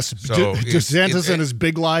 DeSantis and his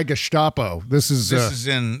big lie Gestapo. This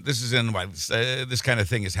kind of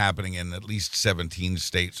thing is happening in at least 17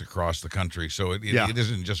 states across the country. So it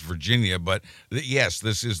isn't just Virginia, but yes,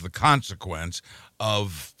 this is the consequence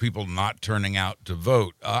of people not turning out to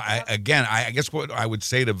vote. I guess what I would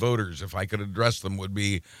say to voters, if I could address them, would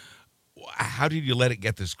be, how did you let it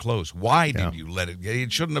get this close? Why did you let it get?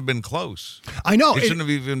 It shouldn't have been close. I know. It shouldn't have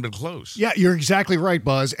even been close. Yeah, you're exactly right,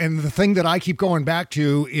 Buzz. And the thing that I keep going back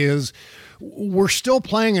to is we're still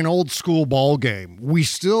playing an old school ball game. We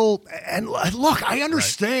still, and look, I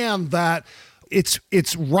understand that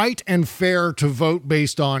it's right and fair to vote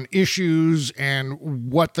based on issues and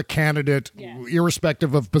what the candidate,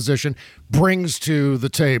 irrespective of position, brings to the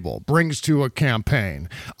table, brings to a campaign.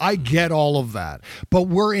 I get all of that. But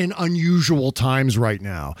we're in unusual times right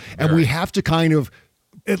now. And we have to kind of,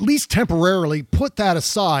 at least temporarily, put that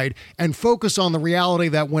aside and focus on the reality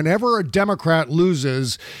that whenever a Democrat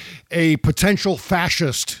loses, a potential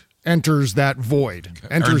fascist enters that void,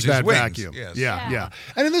 enters that vacuum. Yes. Yeah.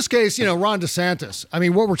 And in this case, Ron DeSantis, I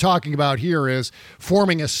mean, what we're talking about here is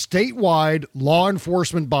forming a statewide law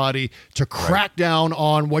enforcement body to crack down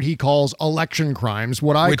on what he calls election crimes,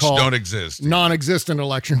 which call don't exist. Non-existent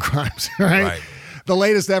election crimes, right? The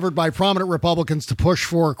latest effort by prominent Republicans to push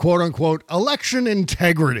for quote unquote election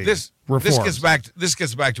integrity. This gets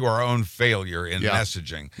back to our own failure in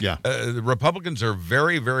messaging. Yeah. The Republicans are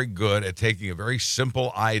very, very good at taking a very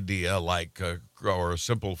simple idea like or a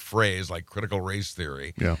simple phrase like critical race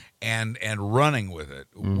theory and running with it.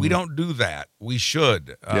 Mm-hmm. We don't do that. We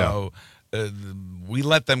should. We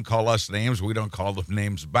let them call us names. We don't call them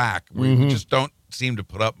names back. We just don't seem to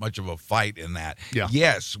put up much of a fight in that.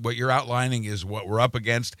 Yes, what you're outlining is what we're up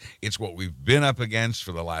against. It's what we've been up against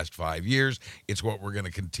for the last 5 years. It's what we're going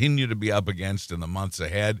to continue to be up against in the months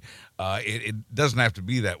ahead. It doesn't have to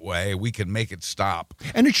be that way. We can make it stop.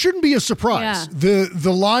 And it shouldn't be a surprise.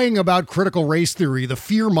 The lying about critical race theory, the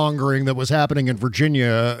fear-mongering that was happening in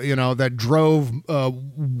Virginia, that drove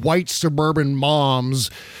white suburban moms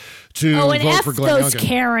to vote for Glenn those Youngkin.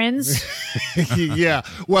 Karens. Yeah.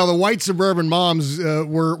 Well, the white suburban moms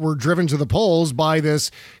were driven to the polls by this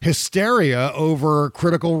hysteria over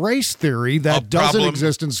critical race theory that doesn't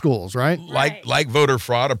exist in schools, right? Like voter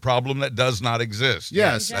fraud, a problem that does not exist.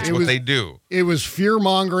 Yes. That's what they do. It was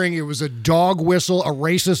fear-mongering. It was a dog whistle, a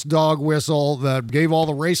racist dog whistle that gave all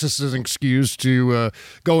the racists an excuse to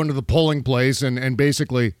go into the polling place and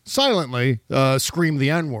basically silently scream the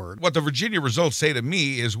N-word. What the Virginia results say to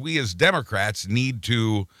me is we as Democrats need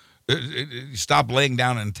to stop laying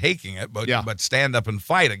down and taking it, but stand up and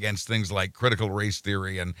fight against things like critical race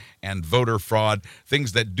theory and voter fraud,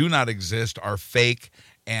 things that do not exist, are fake,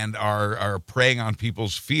 and are preying on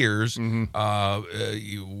people's fears.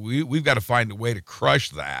 Mm-hmm. We've got to find a way to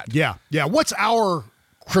crush that. Yeah. What's our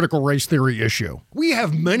critical race theory issue? We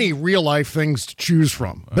have many real life things to choose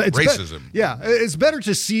from. Racism. It's better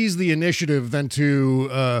to seize the initiative than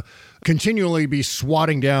to continually be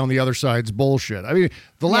swatting down the other side's bullshit. I mean,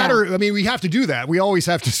 the latter, we have to do that. We always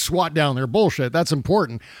have to swat down their bullshit. That's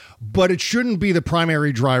important. But it shouldn't be the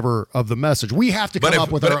primary driver of the message. We have to come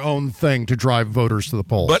up with our own thing to drive voters to the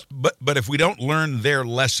polls. But if we don't learn their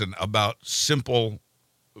lesson about simple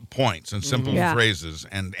points and simple phrases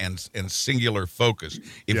and singular focus,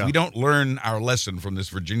 if we don't learn our lesson from this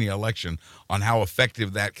Virginia election on how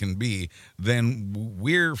effective that can be, then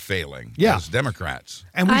we're failing as Democrats.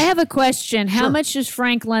 And I have a question. How much does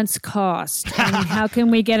Frank Luntz cost? And how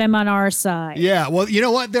can we get him on our side? Yeah, well, you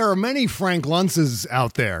know what? There are many Frank Luntzes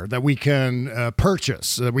out there that we can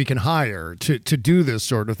purchase, that we can hire to do this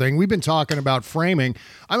sort of thing. We've been talking about framing.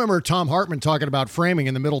 I remember Tom Hartman talking about framing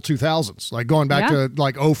in the middle 2000s, like going back to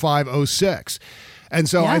like 05, 06. And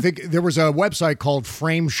so I think there was a website called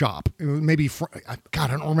Frame Shop. It was maybe, I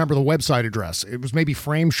don't remember the website address. It was maybe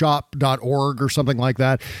frameshop.org or something like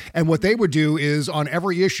that. And what they would do is on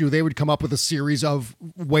every issue, they would come up with a series of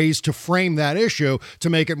ways to frame that issue to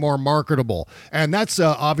make it more marketable. And that's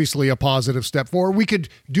obviously a positive step forward. We could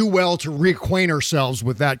do well to reacquaint ourselves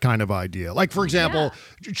with that kind of idea. Like, for example,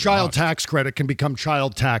 child tax credit can become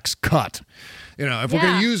child tax cut. If we're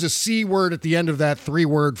going to use a C word at the end of that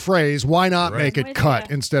 3-word phrase, why not make it cut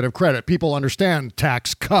instead of credit? People understand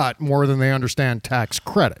tax cut more than they understand tax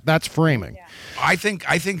credit. That's framing. Yeah. I think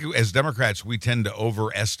as Democrats, we tend to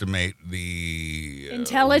overestimate the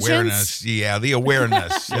intelligence. Awareness. Yeah, the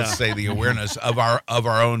awareness. Let's say the awareness of our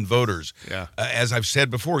own voters. Yeah. As I've said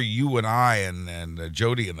before, you and I and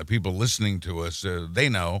Jody and the people listening to us, they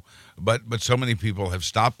know, but so many people have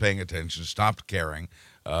stopped paying attention, stopped caring.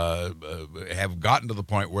 Have gotten to the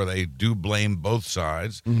point where they do blame both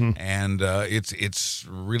sides, and it's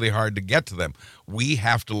really hard to get to them. We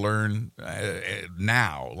have to learn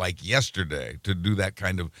now, like yesterday, to do that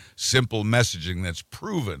kind of simple messaging that's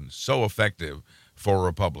proven so effective for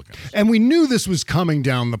Republicans. And we knew this was coming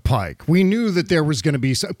down the pike. We knew that there was going to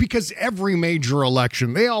be because every major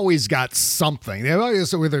election, they always got something. They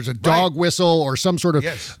always, whether there's a dog whistle or some sort of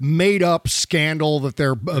made up scandal that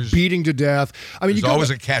they're beating to death. I mean, there's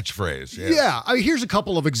always a catchphrase. Yeah. I mean, here's a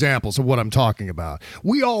couple of examples of what I'm talking about.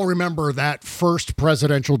 We all remember that first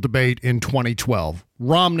presidential debate in 2012.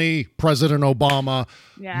 Romney, President Obama.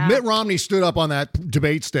 Yeah. Mitt Romney stood up on that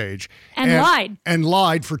debate stage and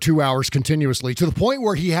lied for 2 hours continuously to the point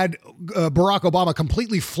where he had Barack Obama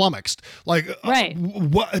completely flummoxed. Like,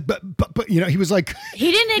 what? But he was like,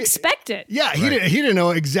 he didn't expect it. Yeah, he didn't know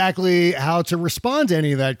exactly how to respond to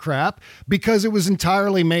any of that crap because it was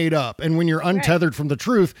entirely made up. And when you're untethered from the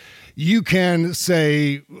truth, you can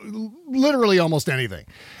say literally almost anything.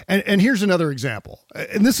 And here's another example.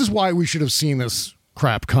 And this is why we should have seen this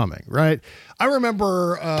crap coming, right? I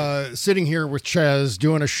remember sitting here with Ches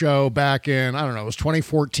doing a show back in, I don't know, it was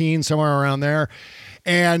 2014, somewhere around there.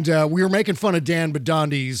 And we were making fun of Dan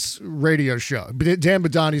Bidandi's radio show. Dan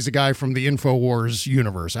Bidandi's a guy from the InfoWars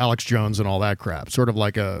universe, Alex Jones and all that crap. Sort of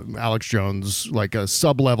like a Alex Jones, like a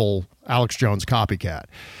sub-level Alex Jones copycat.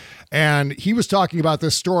 And he was talking about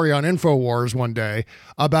this story on InfoWars one day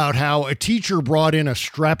about how a teacher brought in a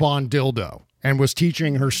strap-on dildo and was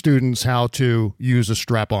teaching her students how to use a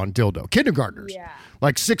strap-on dildo. Kindergartners. Yeah.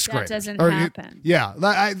 Like sixth grade. That doesn't happen. Yeah.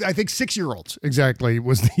 I think 6-year-olds exactly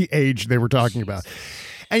was the age they were talking about.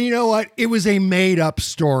 And you know what? It was a made-up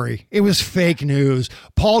story. It was fake news.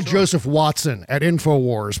 Paul Joseph Watson at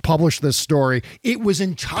InfoWars published this story. It was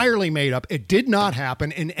entirely made up. It did not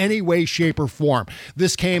happen in any way, shape, or form.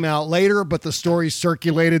 This came out later, but the story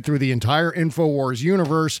circulated through the entire InfoWars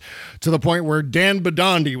universe to the point where Dan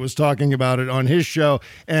Bidandi was talking about it on his show.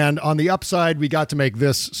 And on the upside, we got to make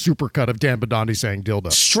this supercut of Dan Bidandi saying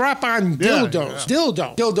dildo. Strap-on dildos.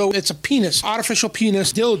 Yeah. Dildo, it's a penis. Artificial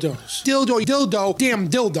penis, dildos. Dildo, damn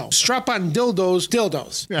dildo. Strap-on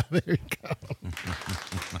dildos. Yeah, there you go.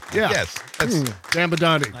 Yeah. Yes. That's Dan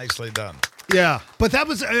Bidandi. Nicely done. Yeah. But that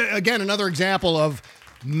was, again, another example of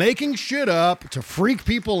making shit up to freak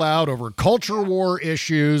people out over culture war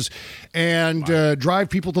issues and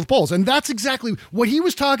drive people to the polls. And that's exactly what he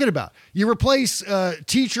was talking about. You replace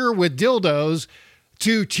teacher with dildos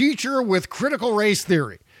to teacher with critical race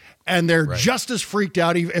theory. And they're just as freaked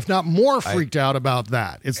out, if not more freaked out about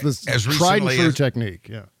that. It's this tried and true technique.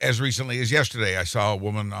 Yeah. As recently as yesterday, I saw a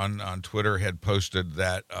woman on Twitter had posted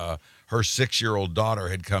that her 6-year-old daughter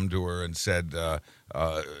had come to her and said,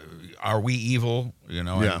 are we evil?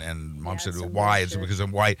 And mom said, why? It's because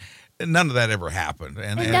I'm white. And none of that ever happened.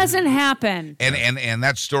 And it doesn't happen. And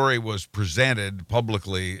that story was presented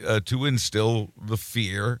publicly to instill the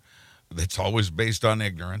fear that's always based on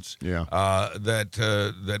ignorance. Yeah.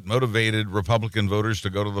 That motivated Republican voters to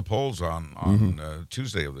go to the polls on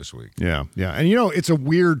Tuesday of this week. Yeah. Yeah. And it's a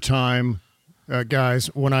weird time, guys,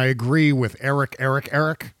 when I agree with Eric.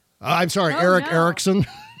 I'm sorry, Eric Erickson.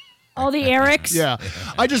 All the Erics. Yeah.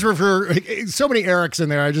 I just refer so many Erics in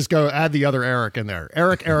there. I just go add the other Eric in there.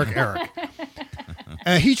 Eric. He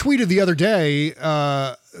tweeted the other day,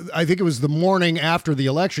 I think it was the morning after the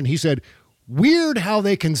election. He said, weird how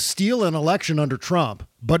they can steal an election under Trump,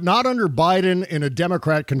 but not under Biden in a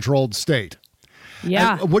Democrat-controlled state.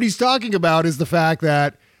 Yeah. And what he's talking about is the fact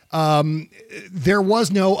that there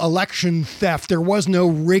was no election theft. There was no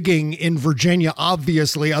rigging in Virginia,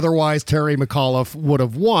 obviously. Otherwise, Terry McAuliffe would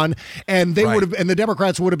have won, and they would have, and the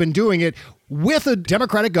Democrats would have been doing it with a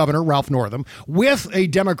Democratic governor, Ralph Northam, with a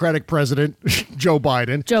Democratic president, Joe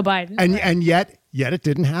Biden, and yet it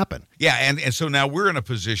didn't happen. Yeah, and so now we're in a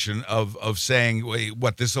position of saying, wait,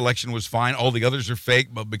 what, this election was fine, all the others are fake,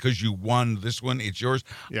 but because you won this one, it's yours.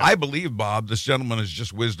 Yeah. I believe, Bob, this gentleman has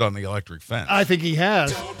just whizzed on the electric fence. I think he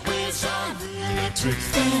has. Don't whiz on the electric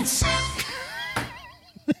fence.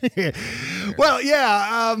 Well,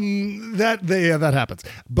 yeah, that happens.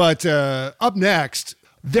 But up next,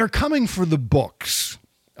 they're coming for the books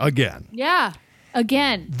again. Yeah.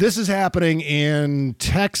 Again. This is happening in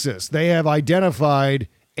Texas. They have identified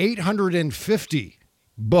 850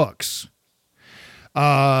 books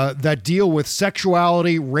that deal with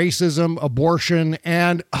sexuality, racism, abortion,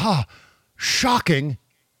 and, shocking,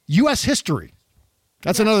 U.S. history.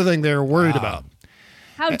 That's another thing they're worried about.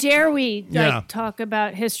 How dare we talk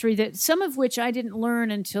about history, that some of which I didn't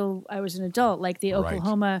learn until I was an adult, like the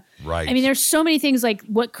Oklahoma. Right. I mean, there's so many things like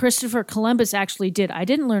what Christopher Columbus actually did. I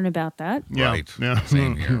didn't learn about that. Yeah. Right. Yeah.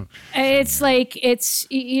 Same here. It's like,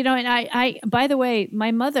 and I, by the way,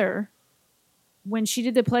 my mother, when she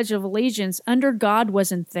did the Pledge of Allegiance, under God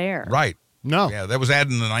wasn't there. Right. No. Yeah, that was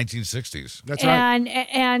added in the 1960s. That's right.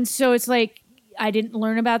 And so it's like, I didn't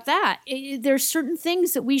learn about that. There's certain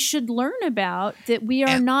things that we should learn about that we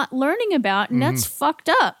are not learning about, and that's fucked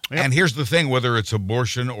up. And here's the thing, whether it's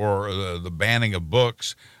abortion or the banning of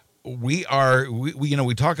books, we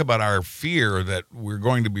talk about our fear that we're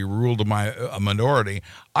going to be ruled by a minority.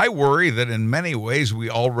 I worry that in many ways we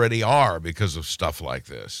already are because of stuff like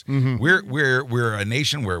this. We're a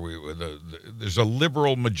nation where there's a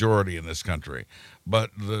liberal majority in this country,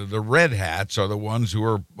 but the red hats are the ones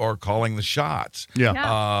who are calling the shots,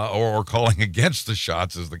 or calling against the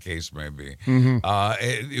shots, as the case may be.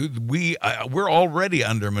 We're already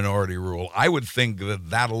under minority rule. I would think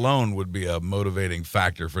that alone would be a motivating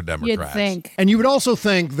factor for Democrats. You'd think. And you would also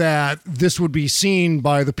think that this would be seen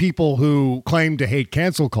by the people who claim to hate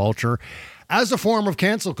cancel culture as a form of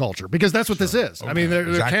cancel culture, because that's what this is. Okay. I mean,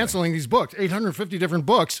 they're canceling these books, 850 different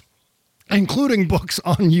books, including books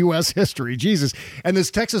on U.S. history. Jesus. And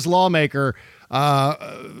this Texas lawmaker,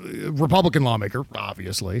 Republican lawmaker,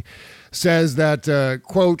 obviously, says that,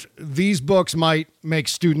 quote, these books might make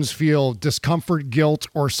students feel discomfort, guilt,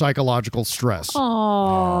 or psychological stress.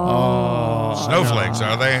 Oh, snowflakes,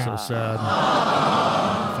 are they? So sad.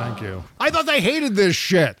 Thank you. I thought they hated this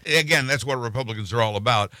shit. Again, that's what Republicans are all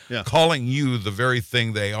about. Calling you the very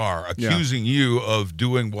thing they are, accusing you of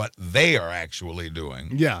doing what they are actually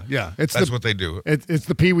doing. Yeah. That's what they do. It's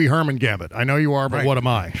the Pee Wee Herman gambit. I know you are, but what am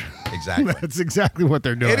I? Exactly. That's exactly what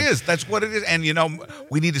they're doing. It is. That's what it is. And,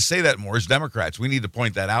 we need to say that more as Democrats. We need to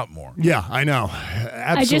point that out more. Yeah, I know.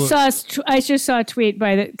 Absolutely. I just saw a tweet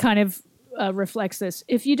by that kind of reflects this.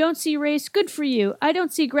 If you don't see race, good for you. I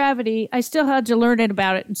don't see gravity. I still had to learn it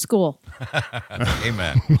about it in school.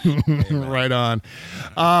 Amen. Right on.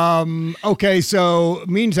 Okay, so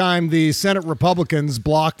meantime, the Senate Republicans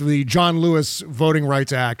blocked the John Lewis Voting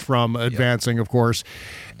Rights Act from advancing, of course.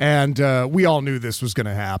 And we all knew this was going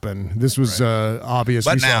to happen. This was obvious.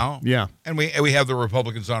 But and we have the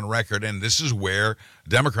Republicans on record, and this is where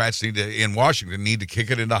Democrats in Washington need to kick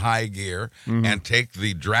it into high gear and take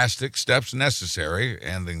the drastic steps necessary,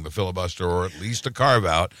 ending the filibuster or at least a carve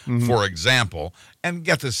out, for example, and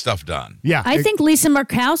get this stuff done. Yeah, I think Lisa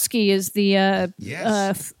Murkowski is the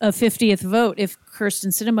 50th vote if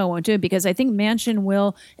Kirsten Sinema won't do it, because I think Manchin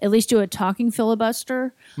will at least do a talking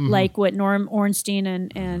filibuster, like what Norm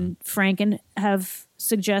Ornstein and Franken have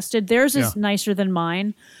suggested. Theirs is nicer than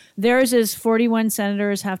mine. Theirs is 41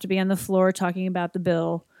 senators have to be on the floor talking about the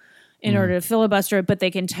bill in order to filibuster it, but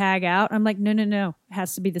they can tag out. I'm like, no. It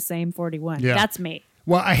has to be the same 41. Yeah. That's me.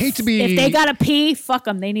 Well, I hate to be... If they got to pee, fuck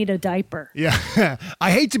them. They need a diaper. Yeah.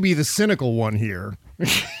 I hate to be the cynical one here.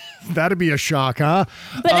 That'd be a shock, huh?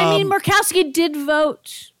 But I mean, Murkowski did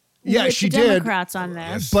vote with she the Democrats on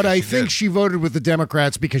this. But I think she voted with the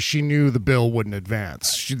Democrats because she knew the bill wouldn't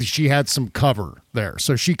advance. She had some cover there.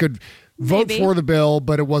 So she could vote for the bill,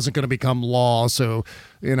 but it wasn't going to become law. So,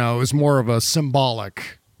 it was more of a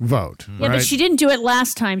symbolic vote. Yeah, right? but she didn't do it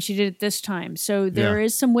last time. She did it this time. So there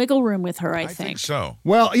is some wiggle room with her, I think. So.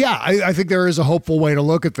 Well, yeah, I think there is a hopeful way to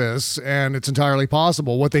look at this, and it's entirely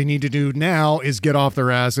possible. What they need to do now is get off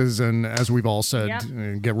their asses and, as we've all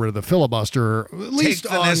said, get rid of the filibuster. At least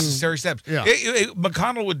take the necessary steps. Yeah.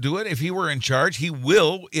 McConnell would do it if he were in charge. He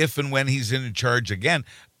will if and when he's in charge again.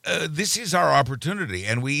 This is our opportunity,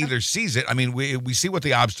 and we either seize it. I mean, we see what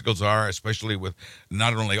the obstacles are, especially with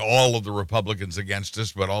not only all of the Republicans against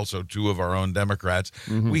us, but also two of our own Democrats.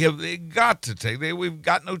 We've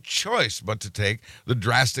got no choice but to take the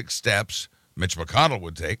drastic steps Mitch McConnell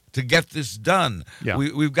would take to get this done. Yeah.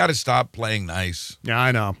 We've got to stop playing nice. Yeah,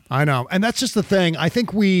 I know. And that's just the thing. I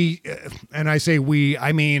think and I say we,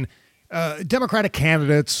 I mean, Democratic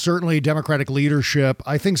candidates, certainly Democratic leadership,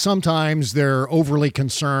 I think sometimes they're overly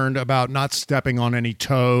concerned about not stepping on any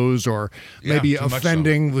toes or maybe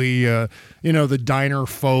offending the diner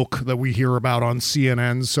folk that we hear about on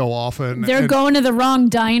CNN so often. They're going to the wrong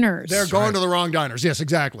diners. They're going to the wrong diners. Yes,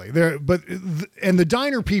 exactly. And the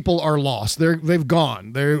diner people are lost. They've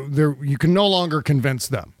gone. You can no longer convince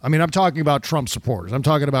them. I mean, I'm talking about Trump supporters. I'm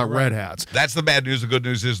talking about red hats. That's the bad news. The good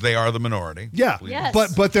news is they are the minority. Yeah. Yes.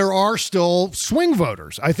 But there are still swing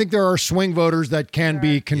voters. I think there are swing voters that can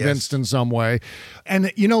be convinced in some way.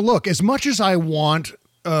 And, look, as much as I want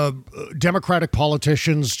Democratic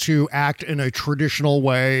politicians to act in a traditional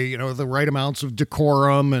way, the right amounts of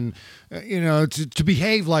decorum and, to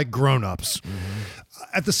behave like grown-ups,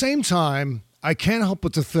 at the same time, I can't help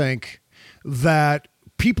but to think that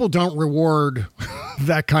people don't reward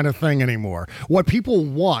that kind of thing anymore. What people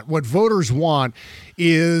want, what voters want,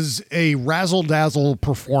 is a razzle-dazzle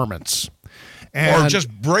performance. And or just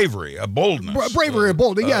bravery, a boldness. bravery, a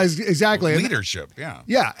bold. Yeah, exactly. Leadership, yeah.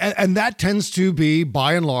 Yeah, and that tends to be,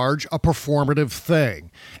 by and large, a performative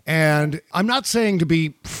thing. And I'm not saying to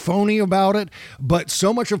be phony about it, but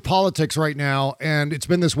so much of politics right now, and it's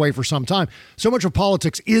been this way for some time, so much of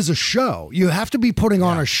politics is a show. You have to be putting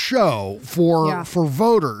on a show for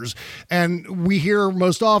voters. And we hear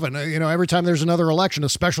most often, every time there's another election,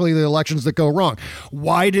 especially the elections that go wrong,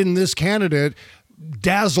 why didn't this candidate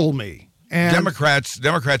dazzle me? And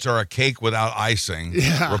Democrats are a cake without icing.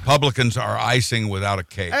 Yeah. Republicans are icing without a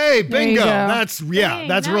cake. Hey, bingo. go. That's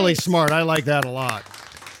really nice. smart. I like that a lot.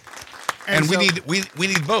 And so- we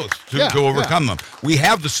need both to Yeah, overcome them. We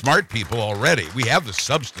have the smart people already. We have the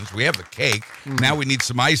substance. We have the cake. Now we need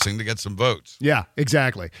some icing to get some votes. Yeah,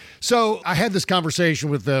 exactly. So I had this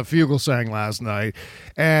conversation with Fugelsang last night,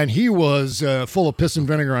 and he was full of piss and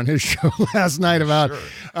vinegar on his show last night about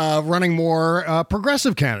running more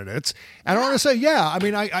progressive candidates. And I want to say,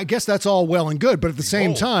 I guess that's all well and good. But at the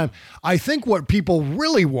same time, I think what people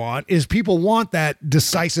really want is people want that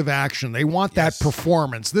decisive action. They want that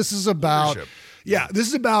performance. This is about Leadership. Yeah, this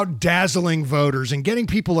is about dazzling voters and getting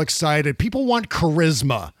people excited. People want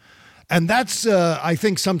charisma. And that's, I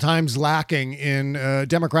think, sometimes lacking in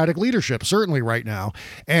Democratic leadership, certainly right now.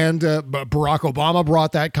 And Barack Obama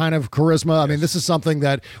brought that kind of charisma. Yes. I mean, this is something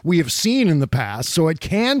that we have seen in the past, so it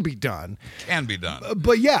can be done. Can be done.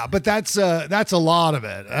 But that's a lot of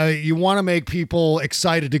it. You want to make people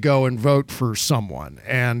excited to go and vote for someone,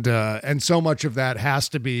 and so much of that has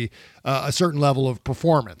to be a certain level of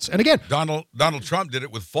performance. And again, Donald Trump did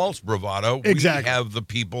it with false bravado. Exactly. We have the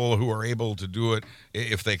people who are able to do it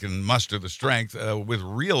if they can muster the strength with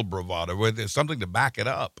real bravado, with something to back it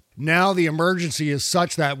up. Now the emergency is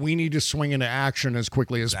such that we need to swing into action as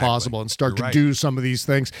quickly as possible and start to do some of these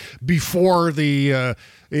things before the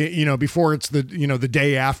before it's the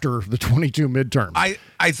day after the 22 midterms.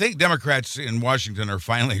 I think Democrats in Washington are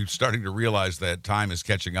finally starting to realize that time is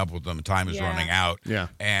catching up with them. Time is running out. Yeah.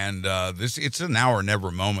 And it's a now or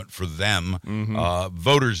never moment for them. Mm-hmm.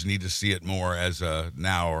 Voters need to see it more as a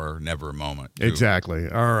now or never moment, too. Exactly.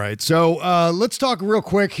 All right. So let's talk real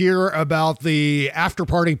quick here about the After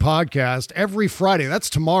Party podcast every Friday. That's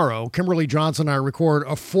tomorrow. Kimberly Johnson and I record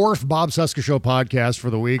a fourth Bob Cesca Show podcast for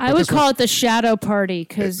the week. I would call it the shadow party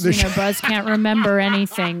because Buzz can't remember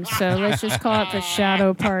anything. So let's just call it the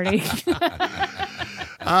shadow party.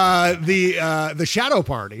 The shadow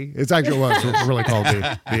party. It's actually was really called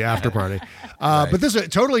the after party. But this is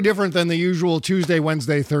totally different than the usual Tuesday,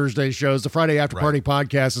 Wednesday, Thursday shows. The Friday After Party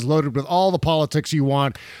podcast is loaded with all the politics you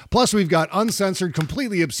want. Plus, we've got uncensored,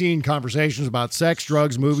 completely obscene conversations about sex,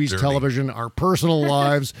 drugs, movies, television, our personal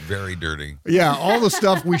lives. Very dirty. Yeah, all the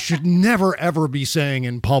stuff we should never, ever be saying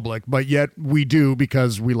in public, but yet we do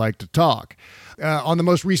because we like to talk. On the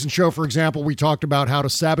most recent show, for example, we talked about how to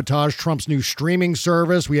sabotage Trump's new streaming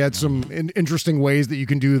service. We had some interesting ways that you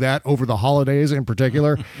can do that over the holidays in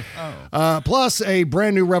particular. Plus, a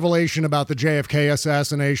brand new revelation about the JFK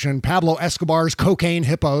assassination, Pablo Escobar's Cocaine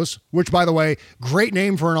Hippos, which, by the way, great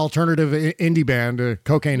name for an alternative indie band,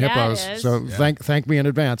 Cocaine Hippos. It is. So thank me in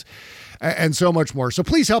advance. And so much more. So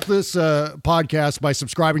please help this podcast by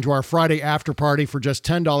subscribing to our Friday After Party for just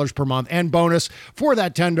 $10 per month. And bonus, for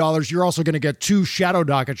that $10, you're also going to get 2 Shadow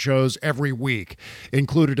Docket shows every week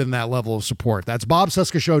included in that level of support. That's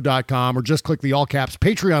bobcescashow.com, or just click the all caps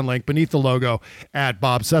Patreon link beneath the logo at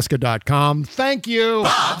bobcesca.com. Thank you.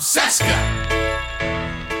 Bob Cesca.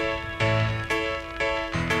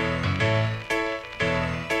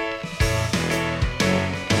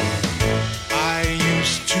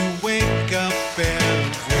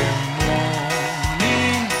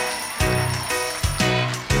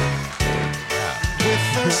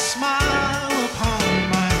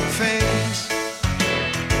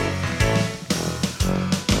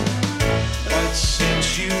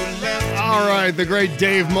 The great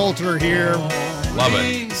Dave Moulter here. Love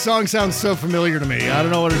it. The song sounds so familiar to me. I don't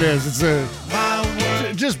know what it is.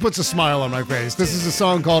 It just puts a smile on my face. This is a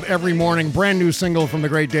song called Every Morning, brand new single from the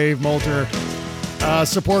great Dave Moulter.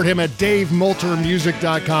 Support him at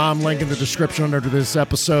davemoultermusic.com. Link in the description under this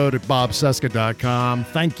episode at bobcesca.com.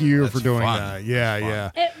 Thank you for doing that.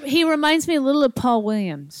 Yeah. He reminds me a little of Paul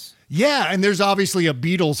Williams. Yeah, and there's obviously a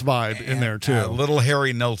Beatles vibe in there too. Little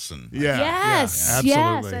Harry Nilsson. Yeah. Yes.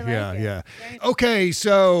 Absolutely. Yes, Okay,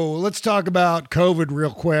 so let's talk about COVID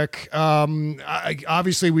real quick.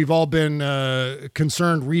 Obviously, we've all been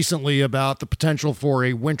concerned recently about the potential for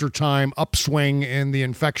a wintertime upswing in the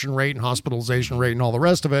infection rate and hospitalization rate and all the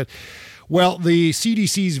rest of it. Well, the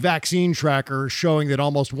CDC's vaccine tracker is showing that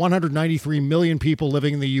almost 193 million people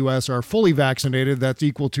living in the U.S. are fully vaccinated. That's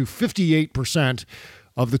equal to 58%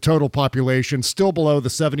 of the total population, still below the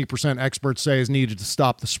 70% experts say is needed to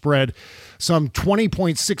stop the spread. Some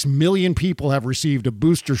 20.6 million people have received a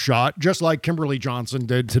booster shot, just like Kimberly Johnson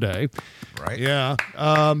did today. Right. Yeah.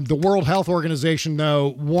 The World Health Organization, though,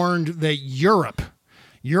 warned that Europe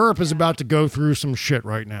is about to go through some shit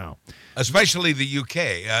right now. Especially the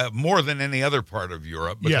UK, more than any other part of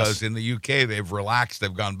Europe, because in the UK they've relaxed,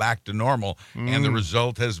 they've gone back to normal, and the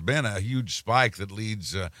result has been a huge spike that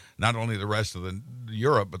leads not only the rest of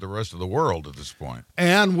Europe, but the rest of the world at this point.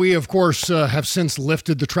 And we, of course, have since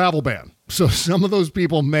lifted the travel ban. So some of those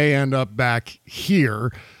people may end up back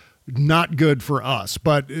here. Not good for us.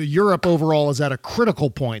 But Europe overall is at a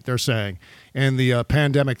critical point, they're saying, in the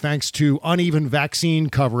pandemic, thanks to uneven vaccine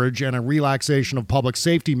coverage and a relaxation of public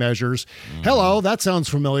safety measures. Hello, that sounds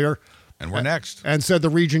familiar. And we're next. And said the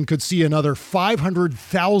region could see another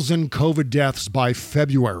 500,000 COVID deaths by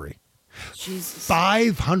February. Jesus.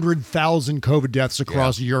 500,000 COVID deaths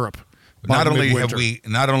across Europe. Not only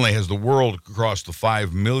has the world crossed the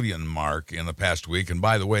 5 million mark in the past week, and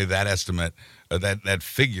by the way, that estimate, that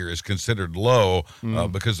figure is considered low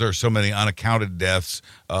because there are so many unaccounted deaths.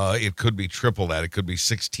 It could be triple that. It could be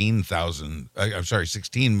 16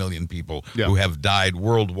 million people who have died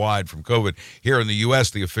worldwide from COVID. Here in the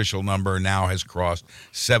U.S., the official number now has crossed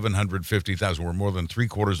 750,000. We're more than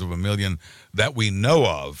 750,000 that we know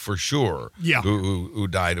of for sure who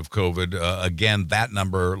died of COVID. Again, that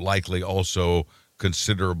number likely also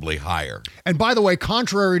considerably higher. And by the way,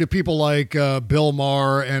 contrary to people like Bill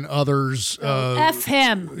Maher and others... F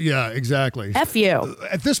him. Yeah, exactly. F you.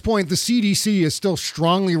 At this point, the CDC is still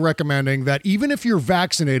strongly recommending that even if you're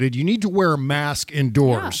vaccinated, you need to wear a mask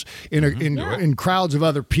indoors in crowds of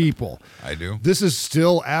other people. I do. This is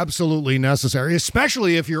still absolutely necessary,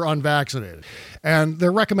 especially if you're unvaccinated. And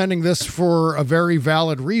they're recommending this for a very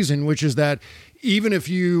valid reason, which is that even if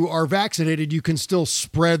you are vaccinated, you can still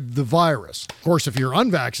spread the virus. Of course, if you're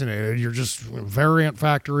unvaccinated, you're just variant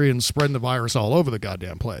factory and spreading the virus all over the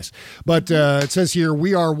goddamn place. But it says here,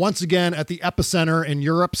 we are once again at the epicenter in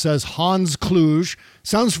Europe, says Hans Kluge.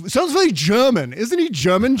 Sounds very German. Isn't he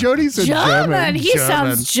German, Jody? German. He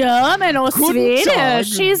sounds German or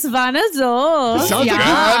Swedish. He's one of those.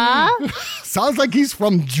 Sounds like he's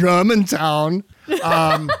from Germantown.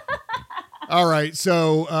 All right,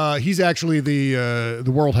 so he's actually the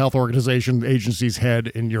World Health Organization agency's head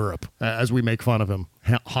in Europe, as we make fun of him,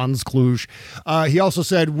 Hans Kluge. He also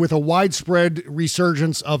said, with a widespread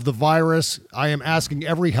resurgence of the virus, I am asking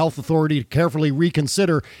every health authority to carefully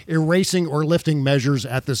reconsider erasing or lifting measures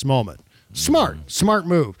at this moment. Smart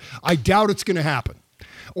move. I doubt it's going to happen.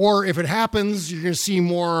 Or if it happens, you're going to see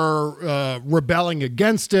more rebelling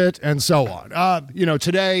against it and so on.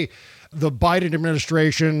 Today... The Biden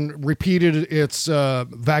administration repeated its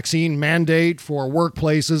vaccine mandate for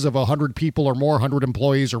workplaces of 100 people or more, 100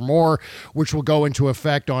 employees or more, which will go into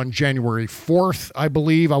effect on January 4th, I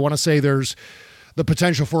believe. I want to say there's the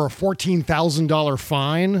potential for a $14,000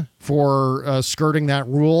 fine for skirting that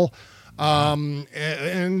rule. And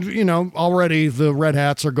already the red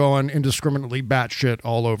hats are going indiscriminately batshit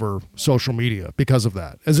all over social media because of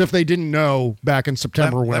that, as if they didn't know back in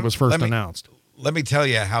September when it was first announced. Let me tell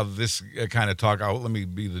you how this kind of talk. Let me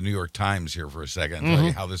be the New York Times here for a second. Tell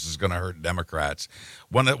you how this is going to hurt Democrats.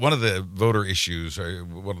 One of the voter issues,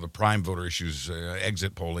 one of the prime voter issues,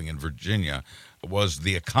 exit polling in Virginia, was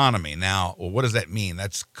the economy. Now, what does that mean?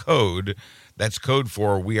 That's code. That's code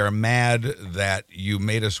for we are mad that you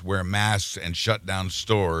made us wear masks and shut down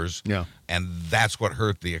stores. Yeah, and that's what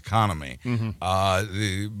hurt the economy.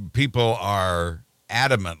 The people are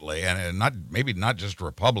adamantly, and not just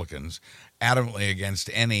Republicans, adamantly against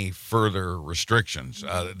any further restrictions.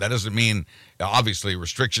 That doesn't mean, obviously,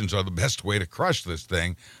 restrictions are the best way to crush this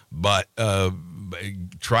thing, but good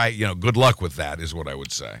luck with that is what I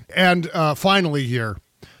would say. And finally here,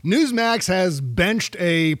 Newsmax has benched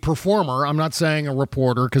a performer. I'm not saying a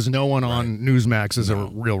reporter because no one on Newsmax is a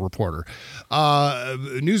real reporter.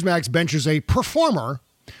 Newsmax benches a performer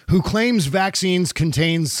who claims vaccines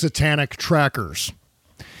contain satanic trackers.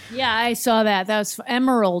 Yeah, I saw that. That was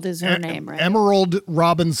Emerald is her name, right? Emerald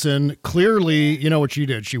Robinson. Clearly, you know what she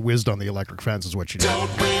did. She whizzed on the electric fence is what she did. Don't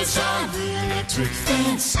whiz on the electric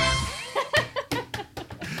fence.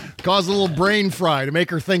 Caused a little brain fry to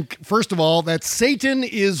make her think, first of all, that Satan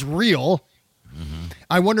is real.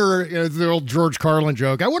 I wonder, the old George Carlin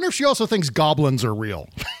joke, I wonder if she also thinks goblins are real.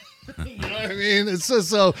 You know what I mean? It's just,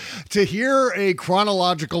 so to hear a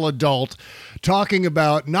chronological adult talking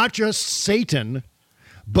about not just Satan,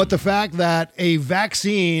 but the fact that a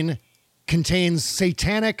vaccine contains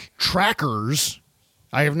satanic trackers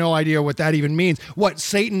I have no idea what that even means. What,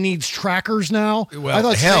 Satan needs trackers now? Well, I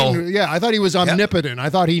thought hell. I thought he was omnipotent. I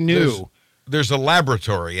thought he knew. There's a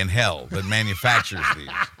laboratory in hell that manufactures these.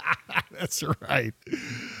 That's right.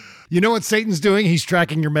 You know what Satan's doing? He's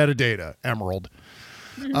tracking your metadata, Emerald.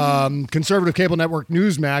 Conservative cable network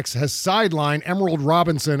Newsmax has sidelined Emerald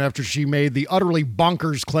Robinson after she made the utterly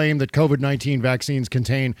bonkers claim that COVID-19 vaccines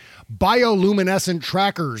contain bioluminescent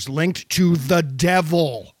trackers linked to the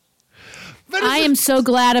devil. I am so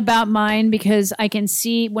glad about mine because I can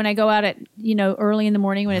see when I go out at, early in the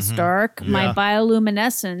morning when it's dark, my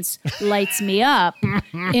bioluminescence lights me up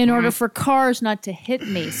in order for cars not to hit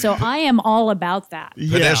me. So I am all about that.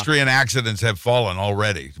 Pedestrian accidents have fallen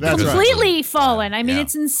already. Completely fallen. I mean,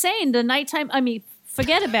 it's insane. The nighttime,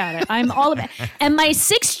 forget about it. I'm all about and my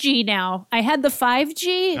 6G now. I had the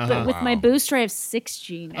 5G, but with my booster, I have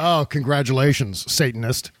 6G now. Oh, congratulations,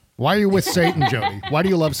 Satanist. Why are you with Satan, Jody? Why do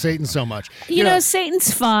you love Satan so much? You know,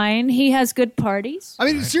 Satan's fine. He has good parties. I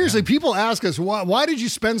mean, seriously, people ask us, why did you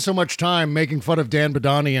spend so much time making fun of Dan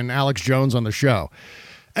Badani and Alex Jones on the show?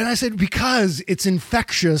 And I said, because it's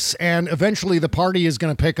infectious and eventually the party is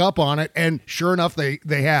going to pick up on it. And sure enough, they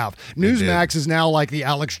have. Newsmax is now like the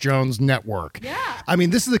Alex Jones network. Yeah. I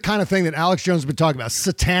mean, this is the kind of thing that Alex Jones has been talking about.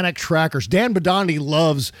 Satanic trackers. Dan Badani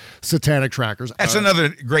loves satanic trackers. That's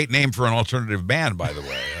another great name for an alternative band, by the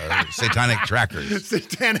way. Satanic Trackers.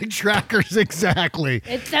 Satanic Trackers, exactly.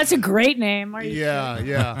 That's a great name.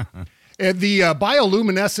 Yeah. And the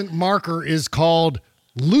bioluminescent marker is called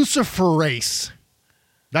luciferase.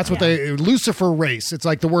 That's what luciferase. It's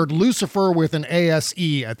like the word Lucifer with an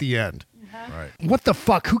ASE at the end. Right. What the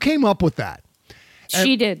fuck? Who came up with that?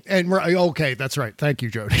 She did. And okay, that's right. Thank you,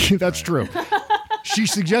 Jody. That's true. She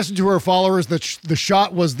suggested to her followers that the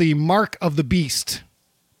shot was the mark of the beast.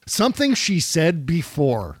 Something she said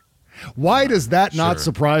before. Why does that not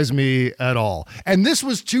surprise me at all? And this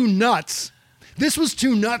was too nuts. This was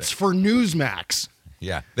too nuts for Newsmax.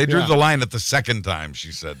 Yeah, they drew the line at the second time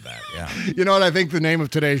she said that. Yeah. You know what I think the name of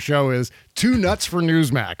today's show is? Too Nuts for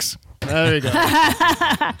Newsmax. There you go.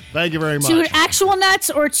 Thank you very much. Two actual nuts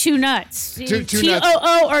or two nuts?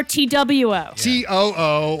 T-O-O or T-W-O?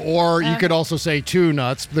 T-O-O, or you could also say two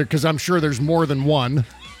nuts, because I'm sure there's more than one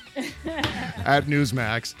at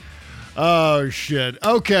Newsmax. Oh, shit.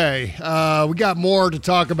 Okay, we got more to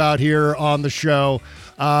talk about here on the show.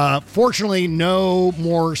 Fortunately, no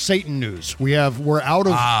more Satan news. We're out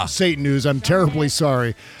of Satan news. I'm terribly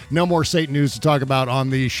sorry. No more Satan news to talk about on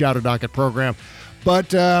the Shadow Docket program.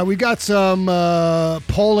 But we got some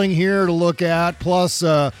polling here to look at. Plus,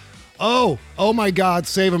 oh my God,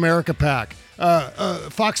 Save America PAC.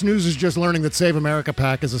 Fox News is just learning that Save America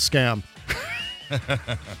PAC is a scam.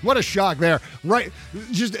 What a shock there. Right.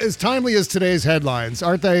 Just as timely as today's headlines,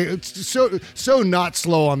 aren't they? It's so not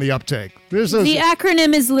slow on the uptake. The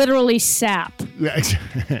acronym is literally SAP. Yeah,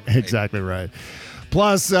 exactly right.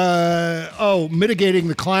 Plus, mitigating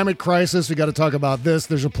the climate crisis. We got to talk about this.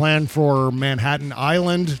 There's a plan for Manhattan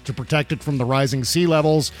Island to protect it from the rising sea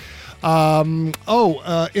levels.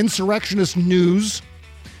 Insurrectionist news.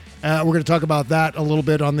 We're going to talk about that a little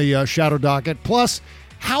bit on the Shadow Docket. Plus,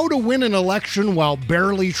 how to win an election while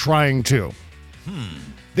barely trying to.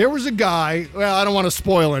 There was a guy, well, I don't want to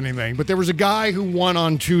spoil anything, but there was a guy who won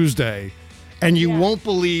on Tuesday, and you won't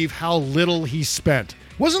believe how little he spent.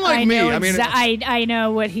 Wasn't like me. I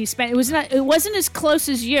know what he spent. It wasn't as close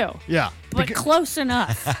as you. Yeah. But close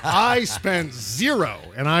enough. I spent zero,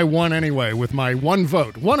 and I won anyway with my one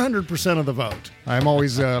vote. 100% of the vote. I'm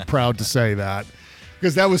always proud to say that.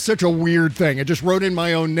 Because that was such a weird thing. I just wrote in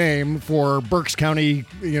my own name for Berks County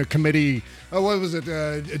Committee. Oh, what was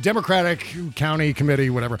it? Democratic County Committee,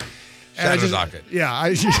 whatever. Shadow Docket. Yeah.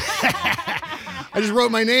 I just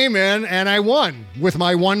wrote my name in, and I won with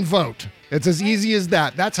my one vote. It's as easy as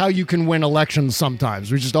that. That's how you can win elections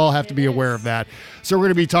sometimes. We just all have to be aware of that. So we're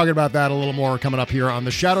going to be talking about that a little more coming up here on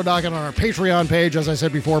the Shadow Docket on our Patreon page. As I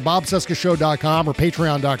said before, bobcescashow.com or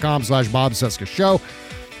patreon.com/bobcescashow.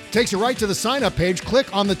 Takes you right to the sign-up page.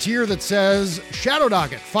 Click on the tier that says Shadow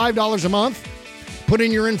Docket, $5 a month. Put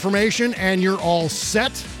in your information, and you're all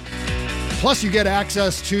set. Plus, you get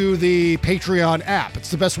access to the Patreon app.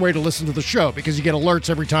 It's the best way to listen to the show because you get alerts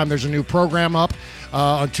every time there's a new program up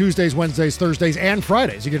on Tuesdays, Wednesdays, Thursdays, and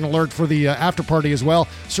Fridays. You get an alert for the after party as well,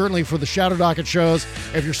 certainly for the Shadow Docket shows.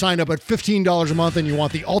 If you're signed up at $15 a month and you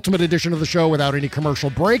want the ultimate edition of the show without any commercial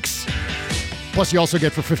breaks, plus, you also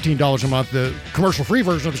get for $15 a month the commercial-free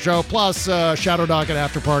version of the show, plus Shadow Docket,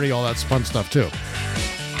 After Party, all that fun stuff, too.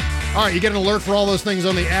 All right, you get an alert for all those things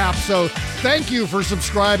on the app, so thank you for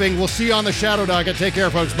subscribing. We'll see you on the Shadow Docket. Take care,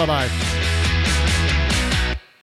 folks. Bye-bye.